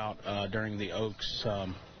 She'll go out during the Oaks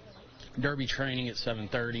Derby training at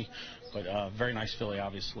 7:30. But very nice filly,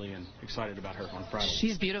 obviously, and excited about her on Friday.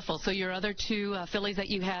 She's beautiful. So your other 2 fillies that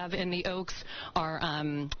you have in the Oaks are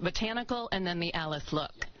Botanical and then the Alice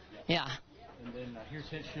Look. Yeah. And then here's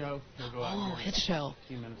Hit Show. He'll go out here Hit Show.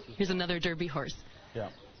 Here's another Derby horse. Yeah.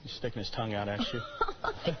 He's sticking his tongue out at you.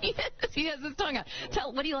 He has his tongue out.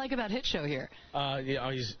 What do you like about Hit Show here?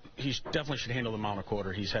 He definitely should handle the mile and a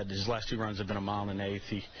quarter. He's had his last 2 runs have been a mile and an eighth.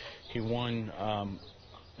 He won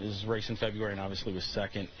his race in February and obviously was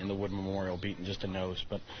second in the Wood Memorial, beating just a nose.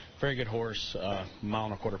 But very good horse, mile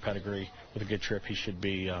and a quarter pedigree with a good trip. He should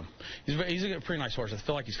be. He's a pretty nice horse. I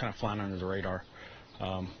feel like he's kind of flying under the radar.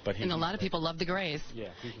 And a lot of people love the Grays.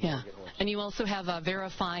 Yeah. And you also have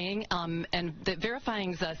Verifying, and the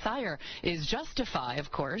Verifying's sire is Justify,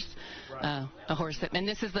 of course, a horse that, and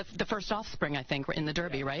this is the first offspring, I think, in the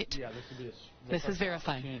Derby, right? Yeah, this would be this is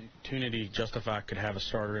Verifying. Opportunity Justify could have a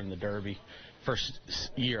starter in the Derby, first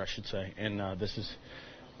year, I should say, and this is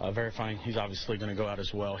Verifying. He's obviously going to go out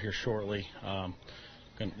as well here shortly.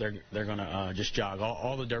 They're going to just jog.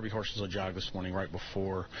 All the Derby horses will jog this morning right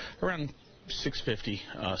before around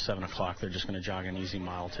 6:50, 7 o'clock. They're just going to jog an easy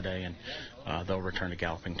mile today, and they'll return to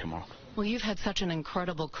galloping tomorrow. Well, you've had such an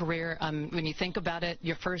incredible career. When you think about it,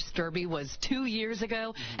 your first Derby was 2 years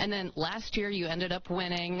ago, and then last year you ended up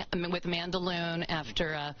winning with Mandaloon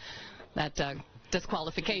after that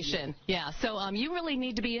disqualification. Yeah, so you really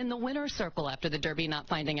need to be in the winner's circle after the Derby, not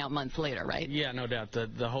finding out months later, right? Yeah, no doubt.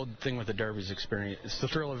 The whole thing with the Derby's experience, it's the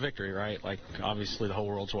thrill of victory, right? Like, obviously the whole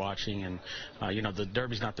world's watching, and, the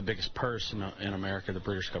Derby's not the biggest purse in America, the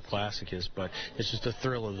Breeders' Cup Classic is, but it's just the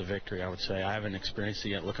thrill of the victory, I would say. I haven't experienced it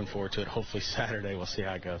yet. Looking forward to it. Hopefully Saturday we'll see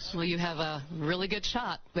how it goes. Well, you have a really good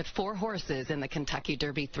shot with 4 horses in the Kentucky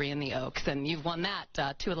Derby, 3 in the Oaks, and you've won that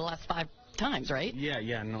 2 of the last 5 times, right? Yeah,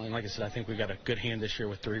 and like I said, I think we've got a good hand this year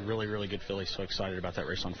with 3 really, really good fillies, so excited about that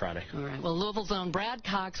race on Friday. All right. Well, Louisville's own Brad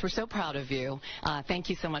Cox, we're so proud of you. Thank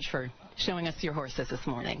you so much for showing us your horses this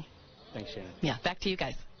morning. Thanks, Shannon. Yeah, back to you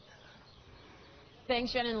guys.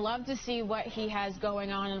 Thanks, Shannon. Love to see what he has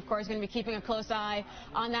going on. And, of course, going to be keeping a close eye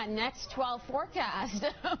on that next 12 forecast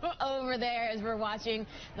over there as we're watching,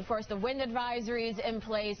 of course, the wind advisories in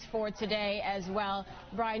place for today as well.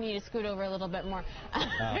 Brian, you need to scoot over a little bit more.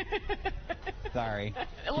 Sorry.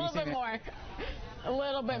 A little bit more. A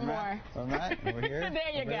little bit more. Over here? There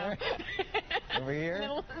you go. Over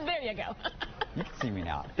here? There you go. You can see me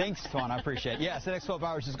now. Thanks, Twan. I appreciate it. Yes, the next 12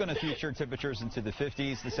 hours is going to feature temperatures into the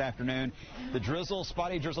 50s this afternoon. The drizzle,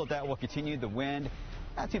 spotty drizzle, that will continue. The wind,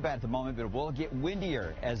 not too bad at the moment, but it will get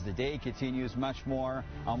windier as the day continues. Much more.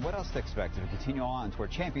 What else to expect as we continue on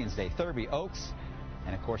toward Champions Day, Thurby, Oaks,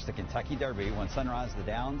 and, of course, the Kentucky Derby when Sunrise of the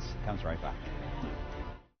Downs comes right back.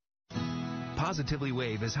 Positively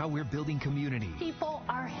Wave is how we're building community. People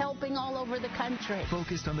are helping all over the country.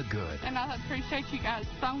 Focused on the good. And I appreciate you guys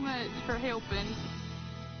so much for helping.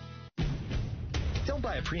 Don't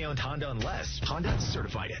buy a pre-owned Honda unless Honda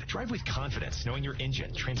certified it. Drive with confidence, knowing your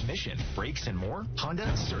engine, transmission, brakes, and more.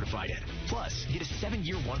 Honda certified it. Plus, get a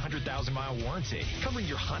 7-year, 100,000-mile warranty, covering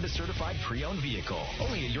your Honda certified pre-owned vehicle.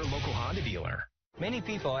 Only at your local Honda dealer. Many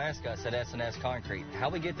people ask us at S&S Concrete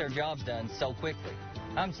how we get their jobs done so quickly.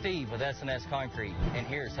 I'm Steve with S&S Concrete, and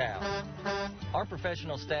here's how. Our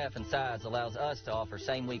professional staff and size allows us to offer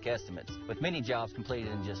same-week estimates, with many jobs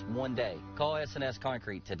completed in just one day. Call S&S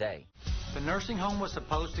Concrete today. The nursing home was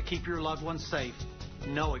supposed to keep your loved ones safe,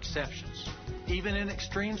 no exceptions. Even in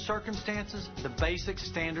extreme circumstances, the basic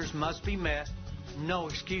standards must be met, no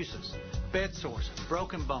excuses. Bed sores,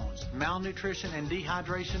 broken bones, malnutrition, and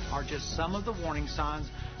dehydration are just some of the warning signs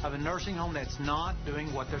of a nursing home that's not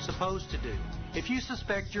doing what they're supposed to do. If you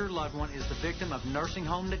suspect your loved one is the victim of nursing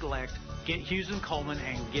home neglect, get Hughes & Coleman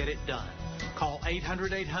and get it done. Call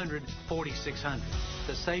 800-800-4600.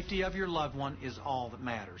 The safety of your loved one is all that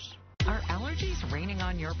matters. Are allergies raining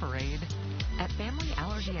on your parade? At Family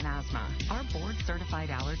Allergy and Asthma, our board-certified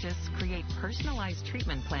allergists create personalized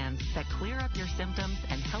treatment plans that clear up your symptoms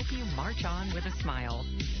and help you march on with a smile.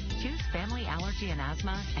 Choose Family Allergy and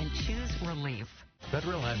Asthma and choose relief.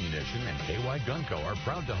 Federal Ammunition and KY Gunco are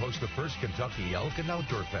proud to host the first Kentucky Elk and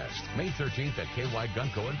Outdoor Fest, May 13th at KY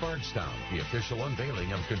Gunco in Bardstown, the official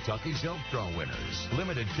unveiling of Kentucky's Elk Draw winners.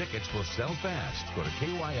 Limited tickets will sell fast. Go to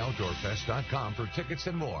KYOutdoorFest.com for tickets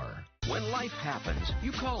and more. When life happens,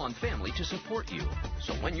 you call on family to support you.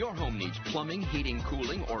 So when your home needs plumbing, heating,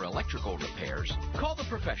 cooling, or electrical repairs, call the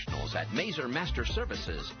professionals at Mazer Master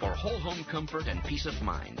Services for whole home comfort and peace of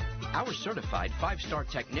mind. Our certified 5-star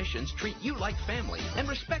technicians treat you like family and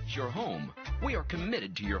respect your home. We are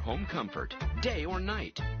committed to your home comfort, day or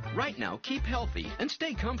night. Right now, keep healthy and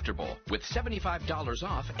stay comfortable with $75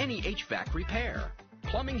 off any HVAC repair.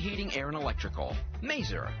 Plumbing, heating, air, and electrical.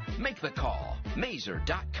 Mazer. Make the call.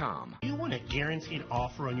 Mazer.com. You want a guaranteed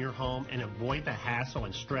offer on your home and avoid the hassle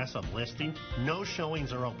and stress of listing? No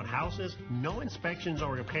showings or open houses, no inspections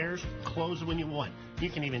or repairs, close when you want. You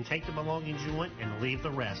can even take the belongings you want and leave the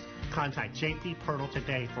rest. Contact JP Pirtle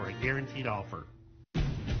today for a guaranteed offer.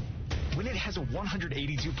 When it has a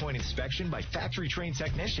 182-point inspection by factory-trained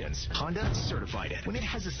technicians, Honda certified it. When it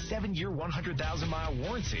has a 7-year, 100,000-mile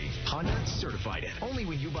warranty, Honda certified it. Only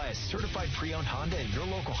when you buy a certified pre-owned Honda at your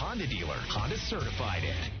local Honda dealer, Honda certified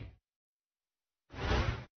it.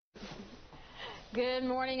 Good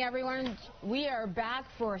morning, everyone. We are back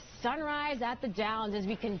for Sunrise at the Downs as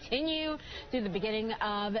we continue through the beginning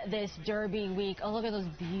of this Derby week. Oh, look at those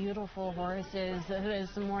beautiful horses this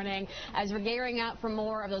morning as we're gearing up for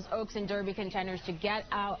more of those Oaks and Derby contenders to get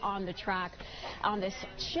out on the track on this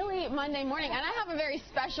chilly Monday morning. And I have a very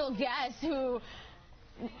special guest who...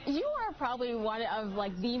 You are probably one of,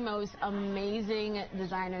 like, the most amazing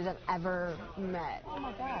designers I've ever met. Oh,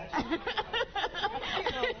 my gosh.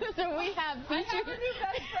 So we have featured...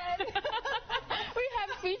 We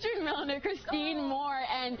have featured milliner Christine Moore,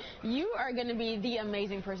 and you are going to be the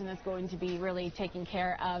amazing person that's going to be really taking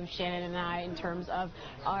care of Shannon and I in terms of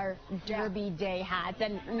our Derby Day hats.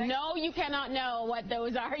 And no, you cannot know what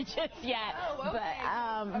those are just yet. Oh,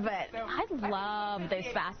 okay. But I love this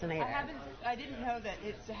fascinator. I didn't know that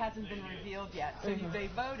it hasn't been revealed yet. So they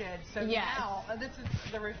voted. So now this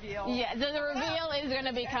is the reveal. Yeah, so the reveal is going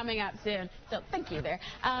to be coming up soon. So thank you there.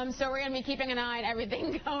 So we're going to be keeping an eye on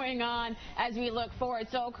everything going on as we look forward.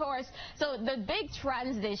 So of course, so the big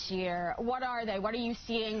trends this year, what are they? What are you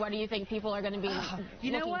seeing? What do you think people are going to be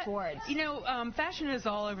looking towards? You know, fashion is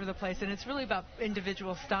all over the place, and it's really about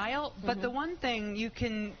individual style. But the one thing you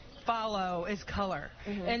can follow is color,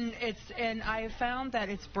 and I found that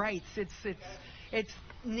it's brights, it's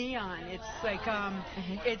neon, it's like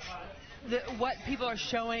it's what people are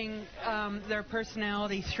showing their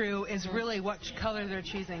personality through is really what color they're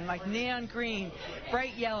choosing, like neon green,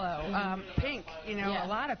 bright yellow, pink, you know, a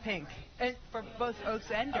lot of pink. For both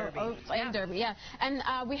Oaks and Derby. Oaks and Derby, yeah. And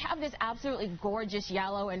we have this absolutely gorgeous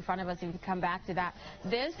yellow in front of us, if we come back to that.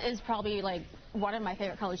 This is probably like one of my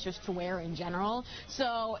favorite colors just to wear in general.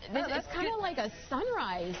 So it's kind of like a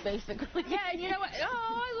sunrise, basically. Yeah, and you know what?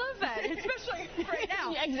 Oh, I love that, especially right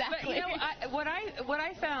now. Yeah, exactly. But you know, what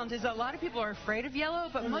I found is a lot of people are afraid of yellow,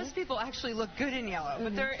 but most people actually look good in yellow.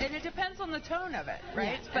 But and it depends on the tone of it,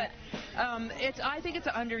 right? Yeah. But I think it's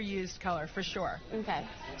an underused color for sure. Okay.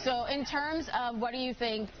 So in terms of what do you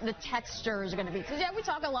think the textures are going to be? Because we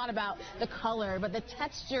talk a lot about the color, but the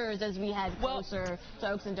textures as we head closer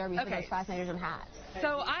to Oaks and Derby for those fascinators and hats.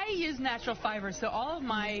 So I use natural fibers. So all of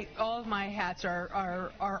my hats are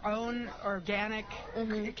our own organic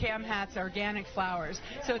cam hats, organic flowers.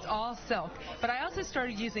 So it's all silk. But I also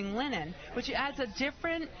started using linen, which adds a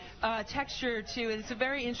different texture to it. It's a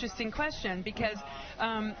very interesting question because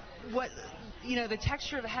the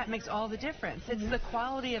texture of the hat makes all the difference. It's the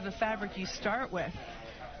quality of the fabric you start with,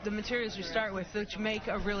 the materials you start with, which make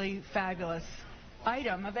a really fabulous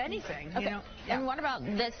item of anything. Okay. You know? Yeah. And what about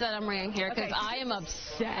this that I'm wearing here? Because I am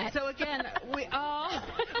upset. So again, you'll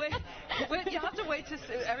have to wait to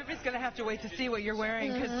see. Everybody's going to have to wait to see what you're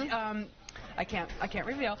wearing because. I can't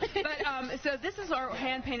reveal. But so this is our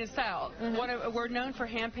hand-painted style. We're known for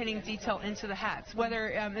hand-painting detail into the hats.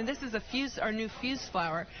 And this is our new fuse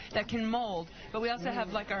flower that can mold. But we also have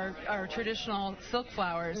like our traditional silk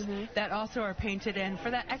flowers that also are painted in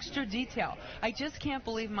for that extra detail. I just can't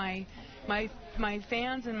believe my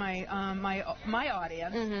fans and my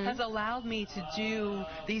audience has allowed me to do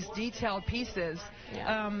these detailed pieces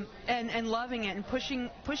and loving it and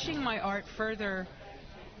pushing my art farther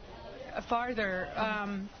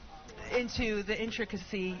into the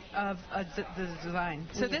intricacy of the design.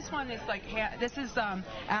 So this one is like this is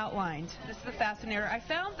outlined. This is the fascinator. I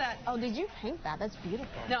found that. Oh, did you paint that? That's beautiful.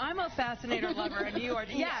 No, I'm a fascinator lover, and you are.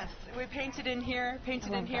 Yes, we painted in here,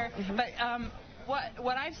 But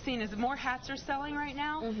what I've seen is more hats are selling right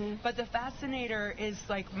now, but the fascinator is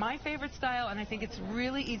like my favorite style, and I think it's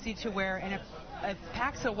really easy to wear, and it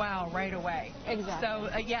packs a wow right away. Exactly. So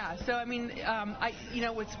so I mean,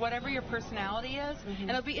 it's whatever your personality is, and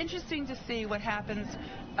it'll be interesting to see what happens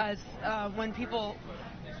as when people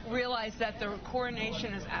realize that the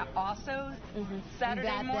coronation is also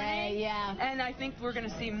Saturday morning. Day, yeah. And I think we're going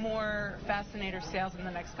to see more fascinator sales in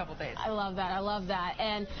the next couple days. I love that.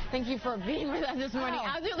 And thank you for being with us this morning.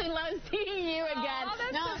 I absolutely love seeing you again.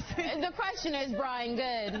 Now, the question is, Brian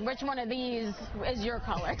Good, which one of these is your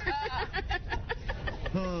color?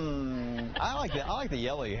 I like the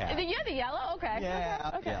yellow you have. The yellow? Okay.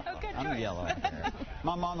 Yeah. Okay. I'm the yellow.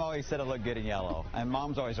 My mom always said I look good in yellow, and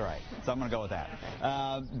Mom's always right, so I'm going to go with that.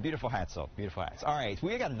 Beautiful hats, though. Beautiful hats. All right,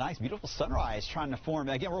 we got a nice, beautiful sunrise trying to form.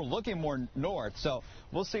 Again, we're looking more north, so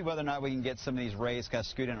we'll see whether or not we can get some of these rays kind of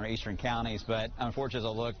scoot in our eastern counties. But unfortunately,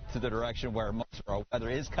 as I look to the direction where most of our weather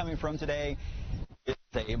is coming from today, it's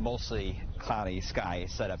a mostly cloudy sky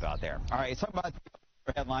setup out there. All right, talking about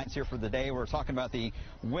headlines here for the day. We're talking about the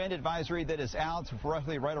wind advisory that is out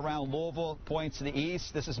roughly right around Louisville, points to the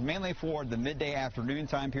east. This is mainly for the midday afternoon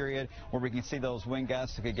time period where we can see those wind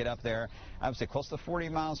gusts that could get up there, I would say close to 40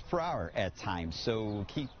 miles per hour at times. So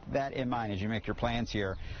keep that in mind as you make your plans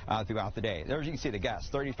here throughout the day. There you can see the gusts,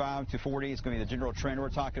 35 to 40 is going to be the general trend we're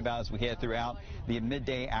talking about as we head throughout the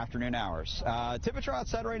midday afternoon hours. Temperature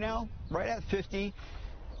outside right now, right at 50.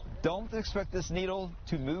 Don't expect this needle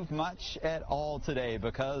to move much at all today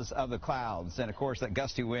because of the clouds. And, of course, that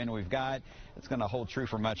gusty wind we've got, it's going to hold true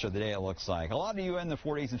for much of the day, it looks like. A lot of you in the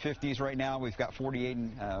 40s and 50s right now. We've got 48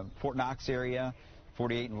 in Fort Knox area,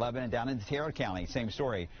 48 in Lebanon, down into Tarrant County. Same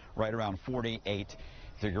story, right around 48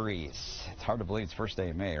 degrees. It's hard to believe it's first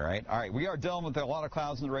day of May, right? All right, we are dealing with a lot of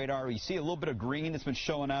clouds on the radar. You see a little bit of green that's been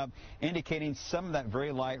showing up, indicating some of that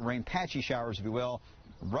very light rain, patchy showers, if you will,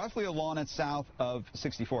 roughly along and south of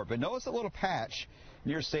 64. But notice a little patch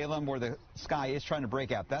near Salem where the sky is trying to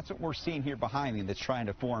break out. That's what we're seeing here behind me that's trying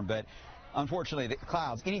to form. But unfortunately, the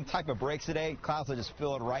clouds, any type of breaks today, clouds will just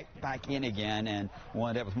fill it right back in again, and we'll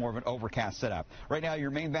end up with more of an overcast setup. Right now,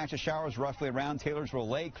 your main batch of showers roughly around Taylorsville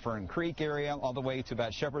Lake, Fern Creek area, all the way to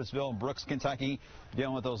about Shepherdsville and Brooks, Kentucky,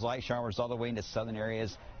 dealing with those light showers all the way into southern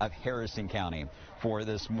areas of Harrison County for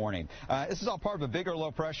this morning. This is all part of a bigger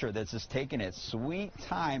low pressure that's just taking its sweet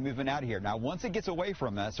time moving out of here. Now, once it gets away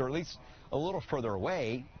from us, or at least a little further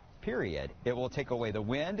away, period, it will take away the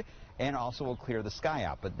wind and also will clear the sky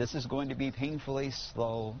out. But this is going to be painfully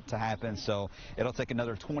slow to happen, so it'll take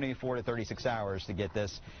another 24 to 36 hours to get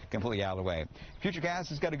this completely out of the way. Futurecast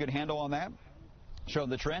has got a good handle on that, showing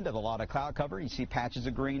the trend of a lot of cloud cover. You see patches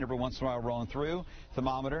of green every once in a while rolling through.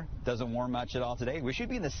 Thermometer doesn't warm much at all today. We should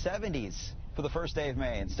be in the 70s for the first day of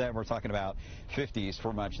May. Instead, we're talking about 50s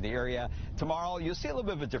for much of the area. Tomorrow, you'll see a little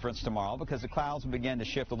bit of a difference tomorrow because the clouds will begin to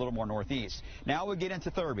shift a little more northeast. Now we get into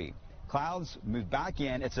Thurby. Clouds move back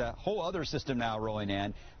in. It's a whole other system now rolling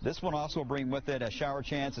in. This one also will bring with it a shower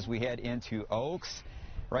chance as we head into Oaks.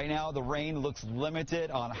 Right now, the rain looks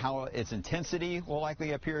limited on how its intensity will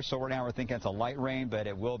likely appear. So right now we're thinking it's a light rain, but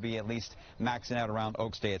it will be at least maxing out around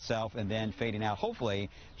Oaks Day itself and then fading out, hopefully,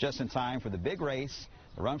 just in time for the big race,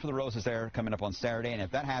 the Run for the Roses there coming up on Saturday. And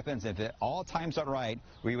if that happens, if it all times out right,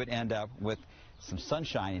 we would end up with some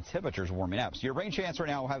sunshine and temperatures warming up. So your rain chance right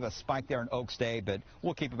now will have a spike there in Oaks Day, but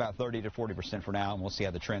we'll keep about 30 to 40% for now, and we'll see how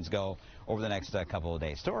the trends go over the next couple of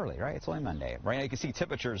days. Still early, right? It's only Monday. Right now you can see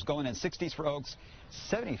temperatures going in 60s for Oaks,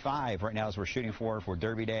 75 right now as we're shooting for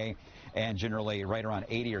Derby Day, and generally right around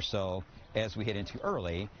 80 or so as we head into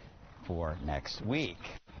early for next week.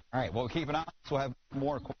 All right, well, keep an eye on this. We'll have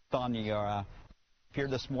more on your here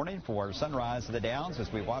this morning for Sunrise of the Downs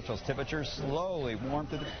as we watch those temperatures slowly warm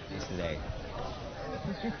through the days today.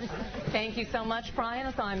 Thank you so much,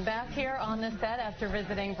 Brian. So I'm back here on the set after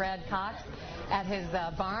visiting Brad Cox at his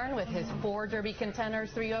barn with his 4 Derby contenders,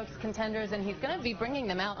 3 Oaks contenders, and he's going to be bringing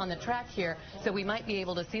them out on the track here, so we might be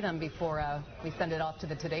able to see them before we send it off to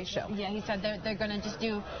the Today Show. Yeah, he said they're going to just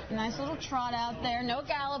do a nice little trot out there. No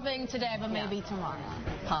galloping today, but maybe tomorrow.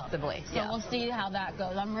 Possibly. So we'll see how that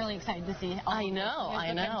goes. I'm really excited to see all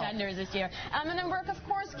the contenders this year. And then Brooke, of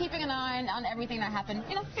course, keeping an eye on everything that happened,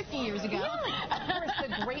 50 years ago. Of course,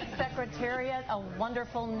 the Great Secretariat, a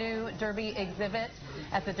wonderful new Derby exhibit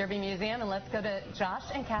at the Derby Museum. And let's go to Josh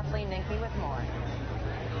and Kathleen Ninke with more.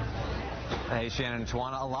 Hey, Shannon and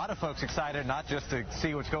Tawana. A lot of folks excited not just to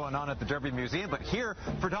see what's going on at the Derby Museum, but here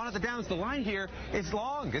for Dawn at the Downs. The line here is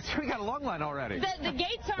long. We got a long line already. The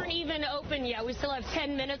gates aren't even open yet. We still have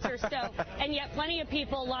 10 minutes or so, and yet plenty of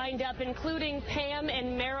people lined up, including Pam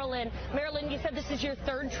and Marilyn. Marilyn, you said this is your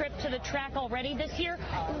 3rd trip to the track already this year.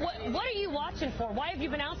 What are you watching for? Why have you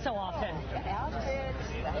been out so often?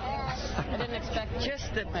 I didn't expect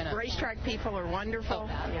just the racetrack people are wonderful,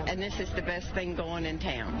 and this is the best thing going in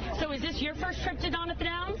town. So is this your first trip to Dawn at the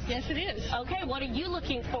Downs? Yes, it is. Okay, what are you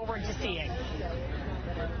looking forward to seeing?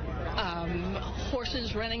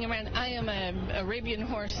 Horses running around. I am an Arabian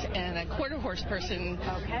horse and a quarter horse person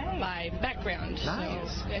by background.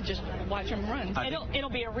 Nice. So I just watch them run. It'll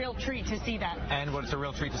be a real treat to see that. And what's a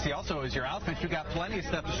real treat to see also is your outfit. You got plenty of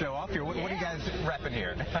stuff to show off here. What are you guys repping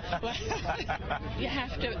here? You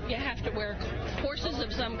have to wear horses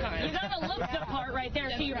of some kind. You got to look the part right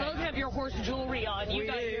there. So you both have your horse jewelry on. You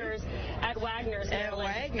got yours at Wagner's. At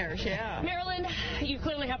Wagner's, yeah. Marilyn, you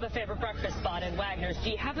clearly have a favorite breakfast spot at Wagner's. Do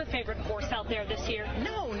you have a favorite horse out there this year?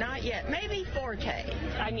 No, not yet. Maybe Forte.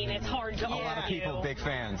 I mean, it's hard to A lot of people, big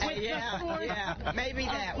fans. Yeah, maybe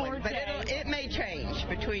that one. But it may change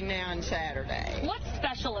between now and Saturday. What's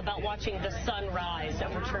special about watching the sun rise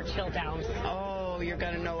over Churchill Downs? Oh, you're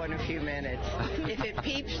going to know in a few minutes. If it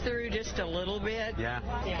peeps through just a little bit,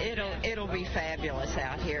 it'll be fabulous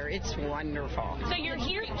out here. It's wonderful. So you're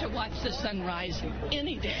here to watch the sunrise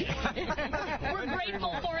any day. We're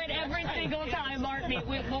grateful for it every single time, aren't we?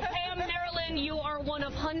 Well, Pam, Marilyn, you are one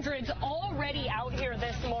of hundreds already out here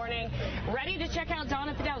this morning, ready to check out Dawn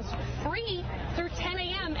at the Downs, free through 10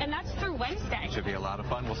 a.m., and that's through Wednesday. Should be a lot of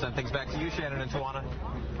fun. We'll send things back to you, Shannon and Tawana.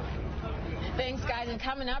 Thanks, guys. And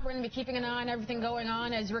coming up, we're going to be keeping an eye on everything going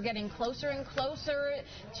on as we're getting closer and closer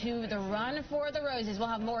to the Run for the Roses. We'll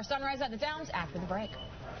have more Sunrise at the Downs after the break.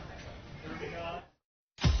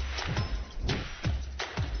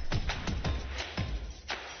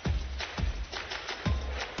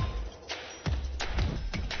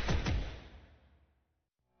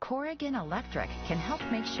 Corrigan Electric can help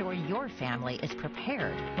make sure your family is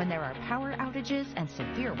prepared when there are power outages and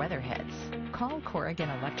severe weather hits. Call Corrigan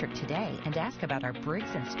Electric today and ask about our Briggs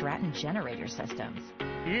 & Stratton generator systems.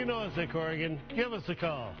 You know us at Corrigan. Give us a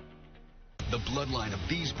call. The bloodline of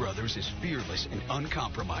these brothers is fearless and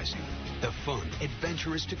uncompromising. The fun,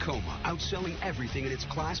 adventurous Tacoma, outselling everything in its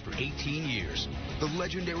class for 18 years. The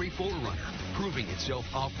legendary 4Runner, proving itself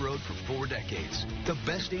off-road for 4 decades. The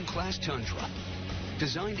best-in-class Tundra,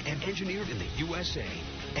 designed and engineered in the USA.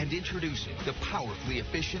 And introducing the powerfully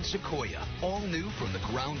efficient Sequoia, all new from the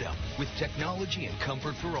ground up, with technology and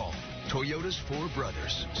comfort for all. Toyota's 4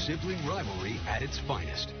 brothers, simply rivalry at its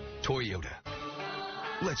finest. Toyota.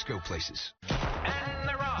 Let's go places. And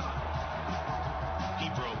they're off. He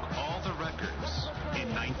broke all the records in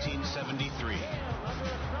 1973.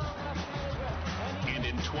 And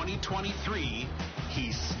in 2023,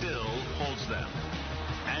 he still holds them.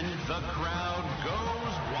 And the crowd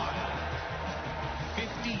goes wild.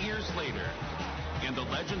 50 years later, and the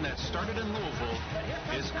legend that started in Louisville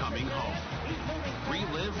is coming home.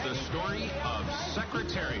 Relive the story of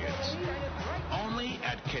Secretariat, only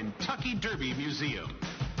at Kentucky Derby Museum.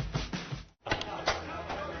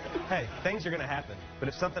 Hey, things are going to happen, but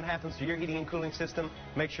if something happens to your heating and cooling system,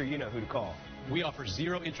 make sure you know who to call. We offer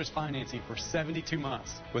zero interest financing for 72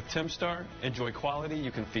 months. With Tempstar, enjoy quality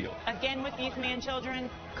you can feel. Again with these man children.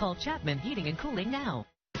 Call Chapman Heating and Cooling now.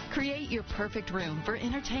 Create your perfect room for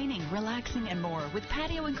entertaining, relaxing, and more with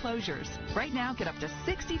patio enclosures. Right now, get up to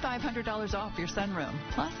 $6,500 off your sunroom.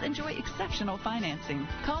 Plus, enjoy exceptional financing.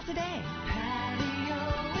 Call today.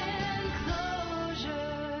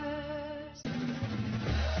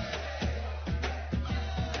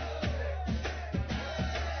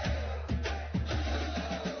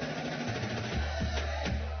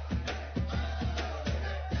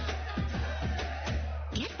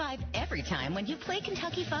 Every time when you play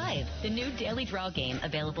Kentucky 5, the new daily draw game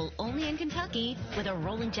available only in Kentucky. With a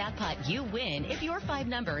rolling jackpot, you win if your 5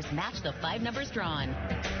 numbers match the 5 numbers drawn.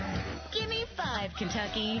 Give me 5,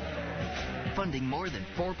 Kentucky. Funding more than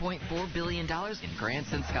 $4.4 billion in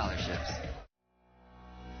grants and scholarships.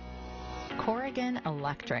 Corrigan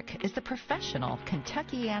Electric is the professional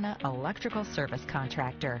Kentuckiana electrical service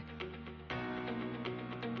contractor.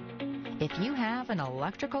 If you have an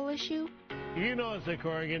electrical issue, you know us at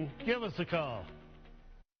Corrigan. Give us a call.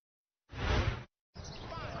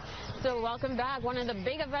 So welcome back. One of the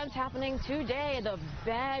big events happening today, the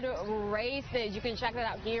bed races. You can check that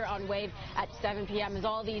out here on Wave at 7 p.m. as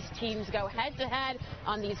all these teams go head-to-head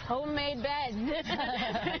on these homemade beds,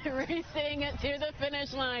 racing to the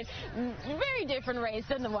finish line. Very different race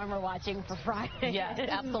than the one we're watching for Friday. Yes,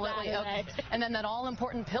 absolutely. Okay. And then that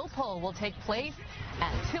all-important pill pull will take place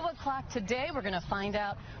at 2 o'clock today. We're going to find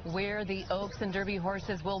out where the Oaks and Derby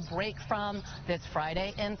horses will break from this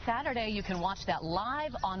Friday and Saturday. You can watch that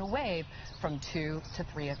live on Wave from 2 to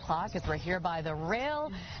 3 o'clock as we're here by the rail.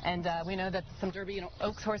 And we know that some Derby and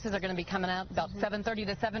Oaks horses are going to be coming out about 7:30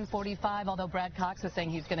 to 7:45, although Brad Cox was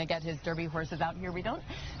saying he's going to get his Derby horses out here. We don't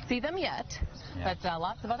see them yet, but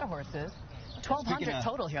lots of other horses. 1,200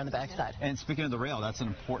 total here on the backside. And speaking of the rail, that's an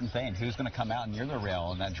important thing. Who's going to come out near the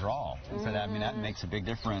rail in that draw? And so that, I mean, that makes a big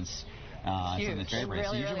difference. In the trade race.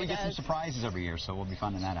 Usually we get some surprises every year, so we'll be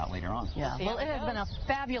finding that out later on. Yeah. Well, it has been a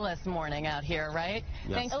fabulous morning out here, right?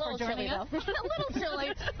 Yes. Thanks for joining us. A little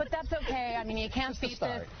chilly, but that's okay. I mean, you can't beat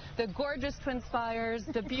this. The gorgeous Twin Spires,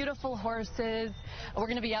 the beautiful horses. We're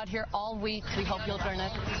going to be out here all week. We hope you'll join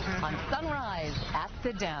us on Sunrise at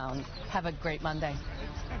the Downs. Have a great Monday.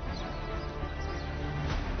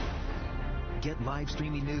 Get live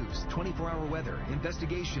streaming news, 24-hour weather,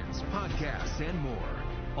 investigations, podcasts, and more.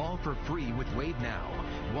 All for free with Wave Now.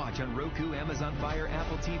 Watch on Roku, Amazon Fire,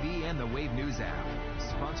 Apple TV, and the Wave News app.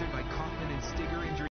 Sponsored by Kaufman and Stigger Injury.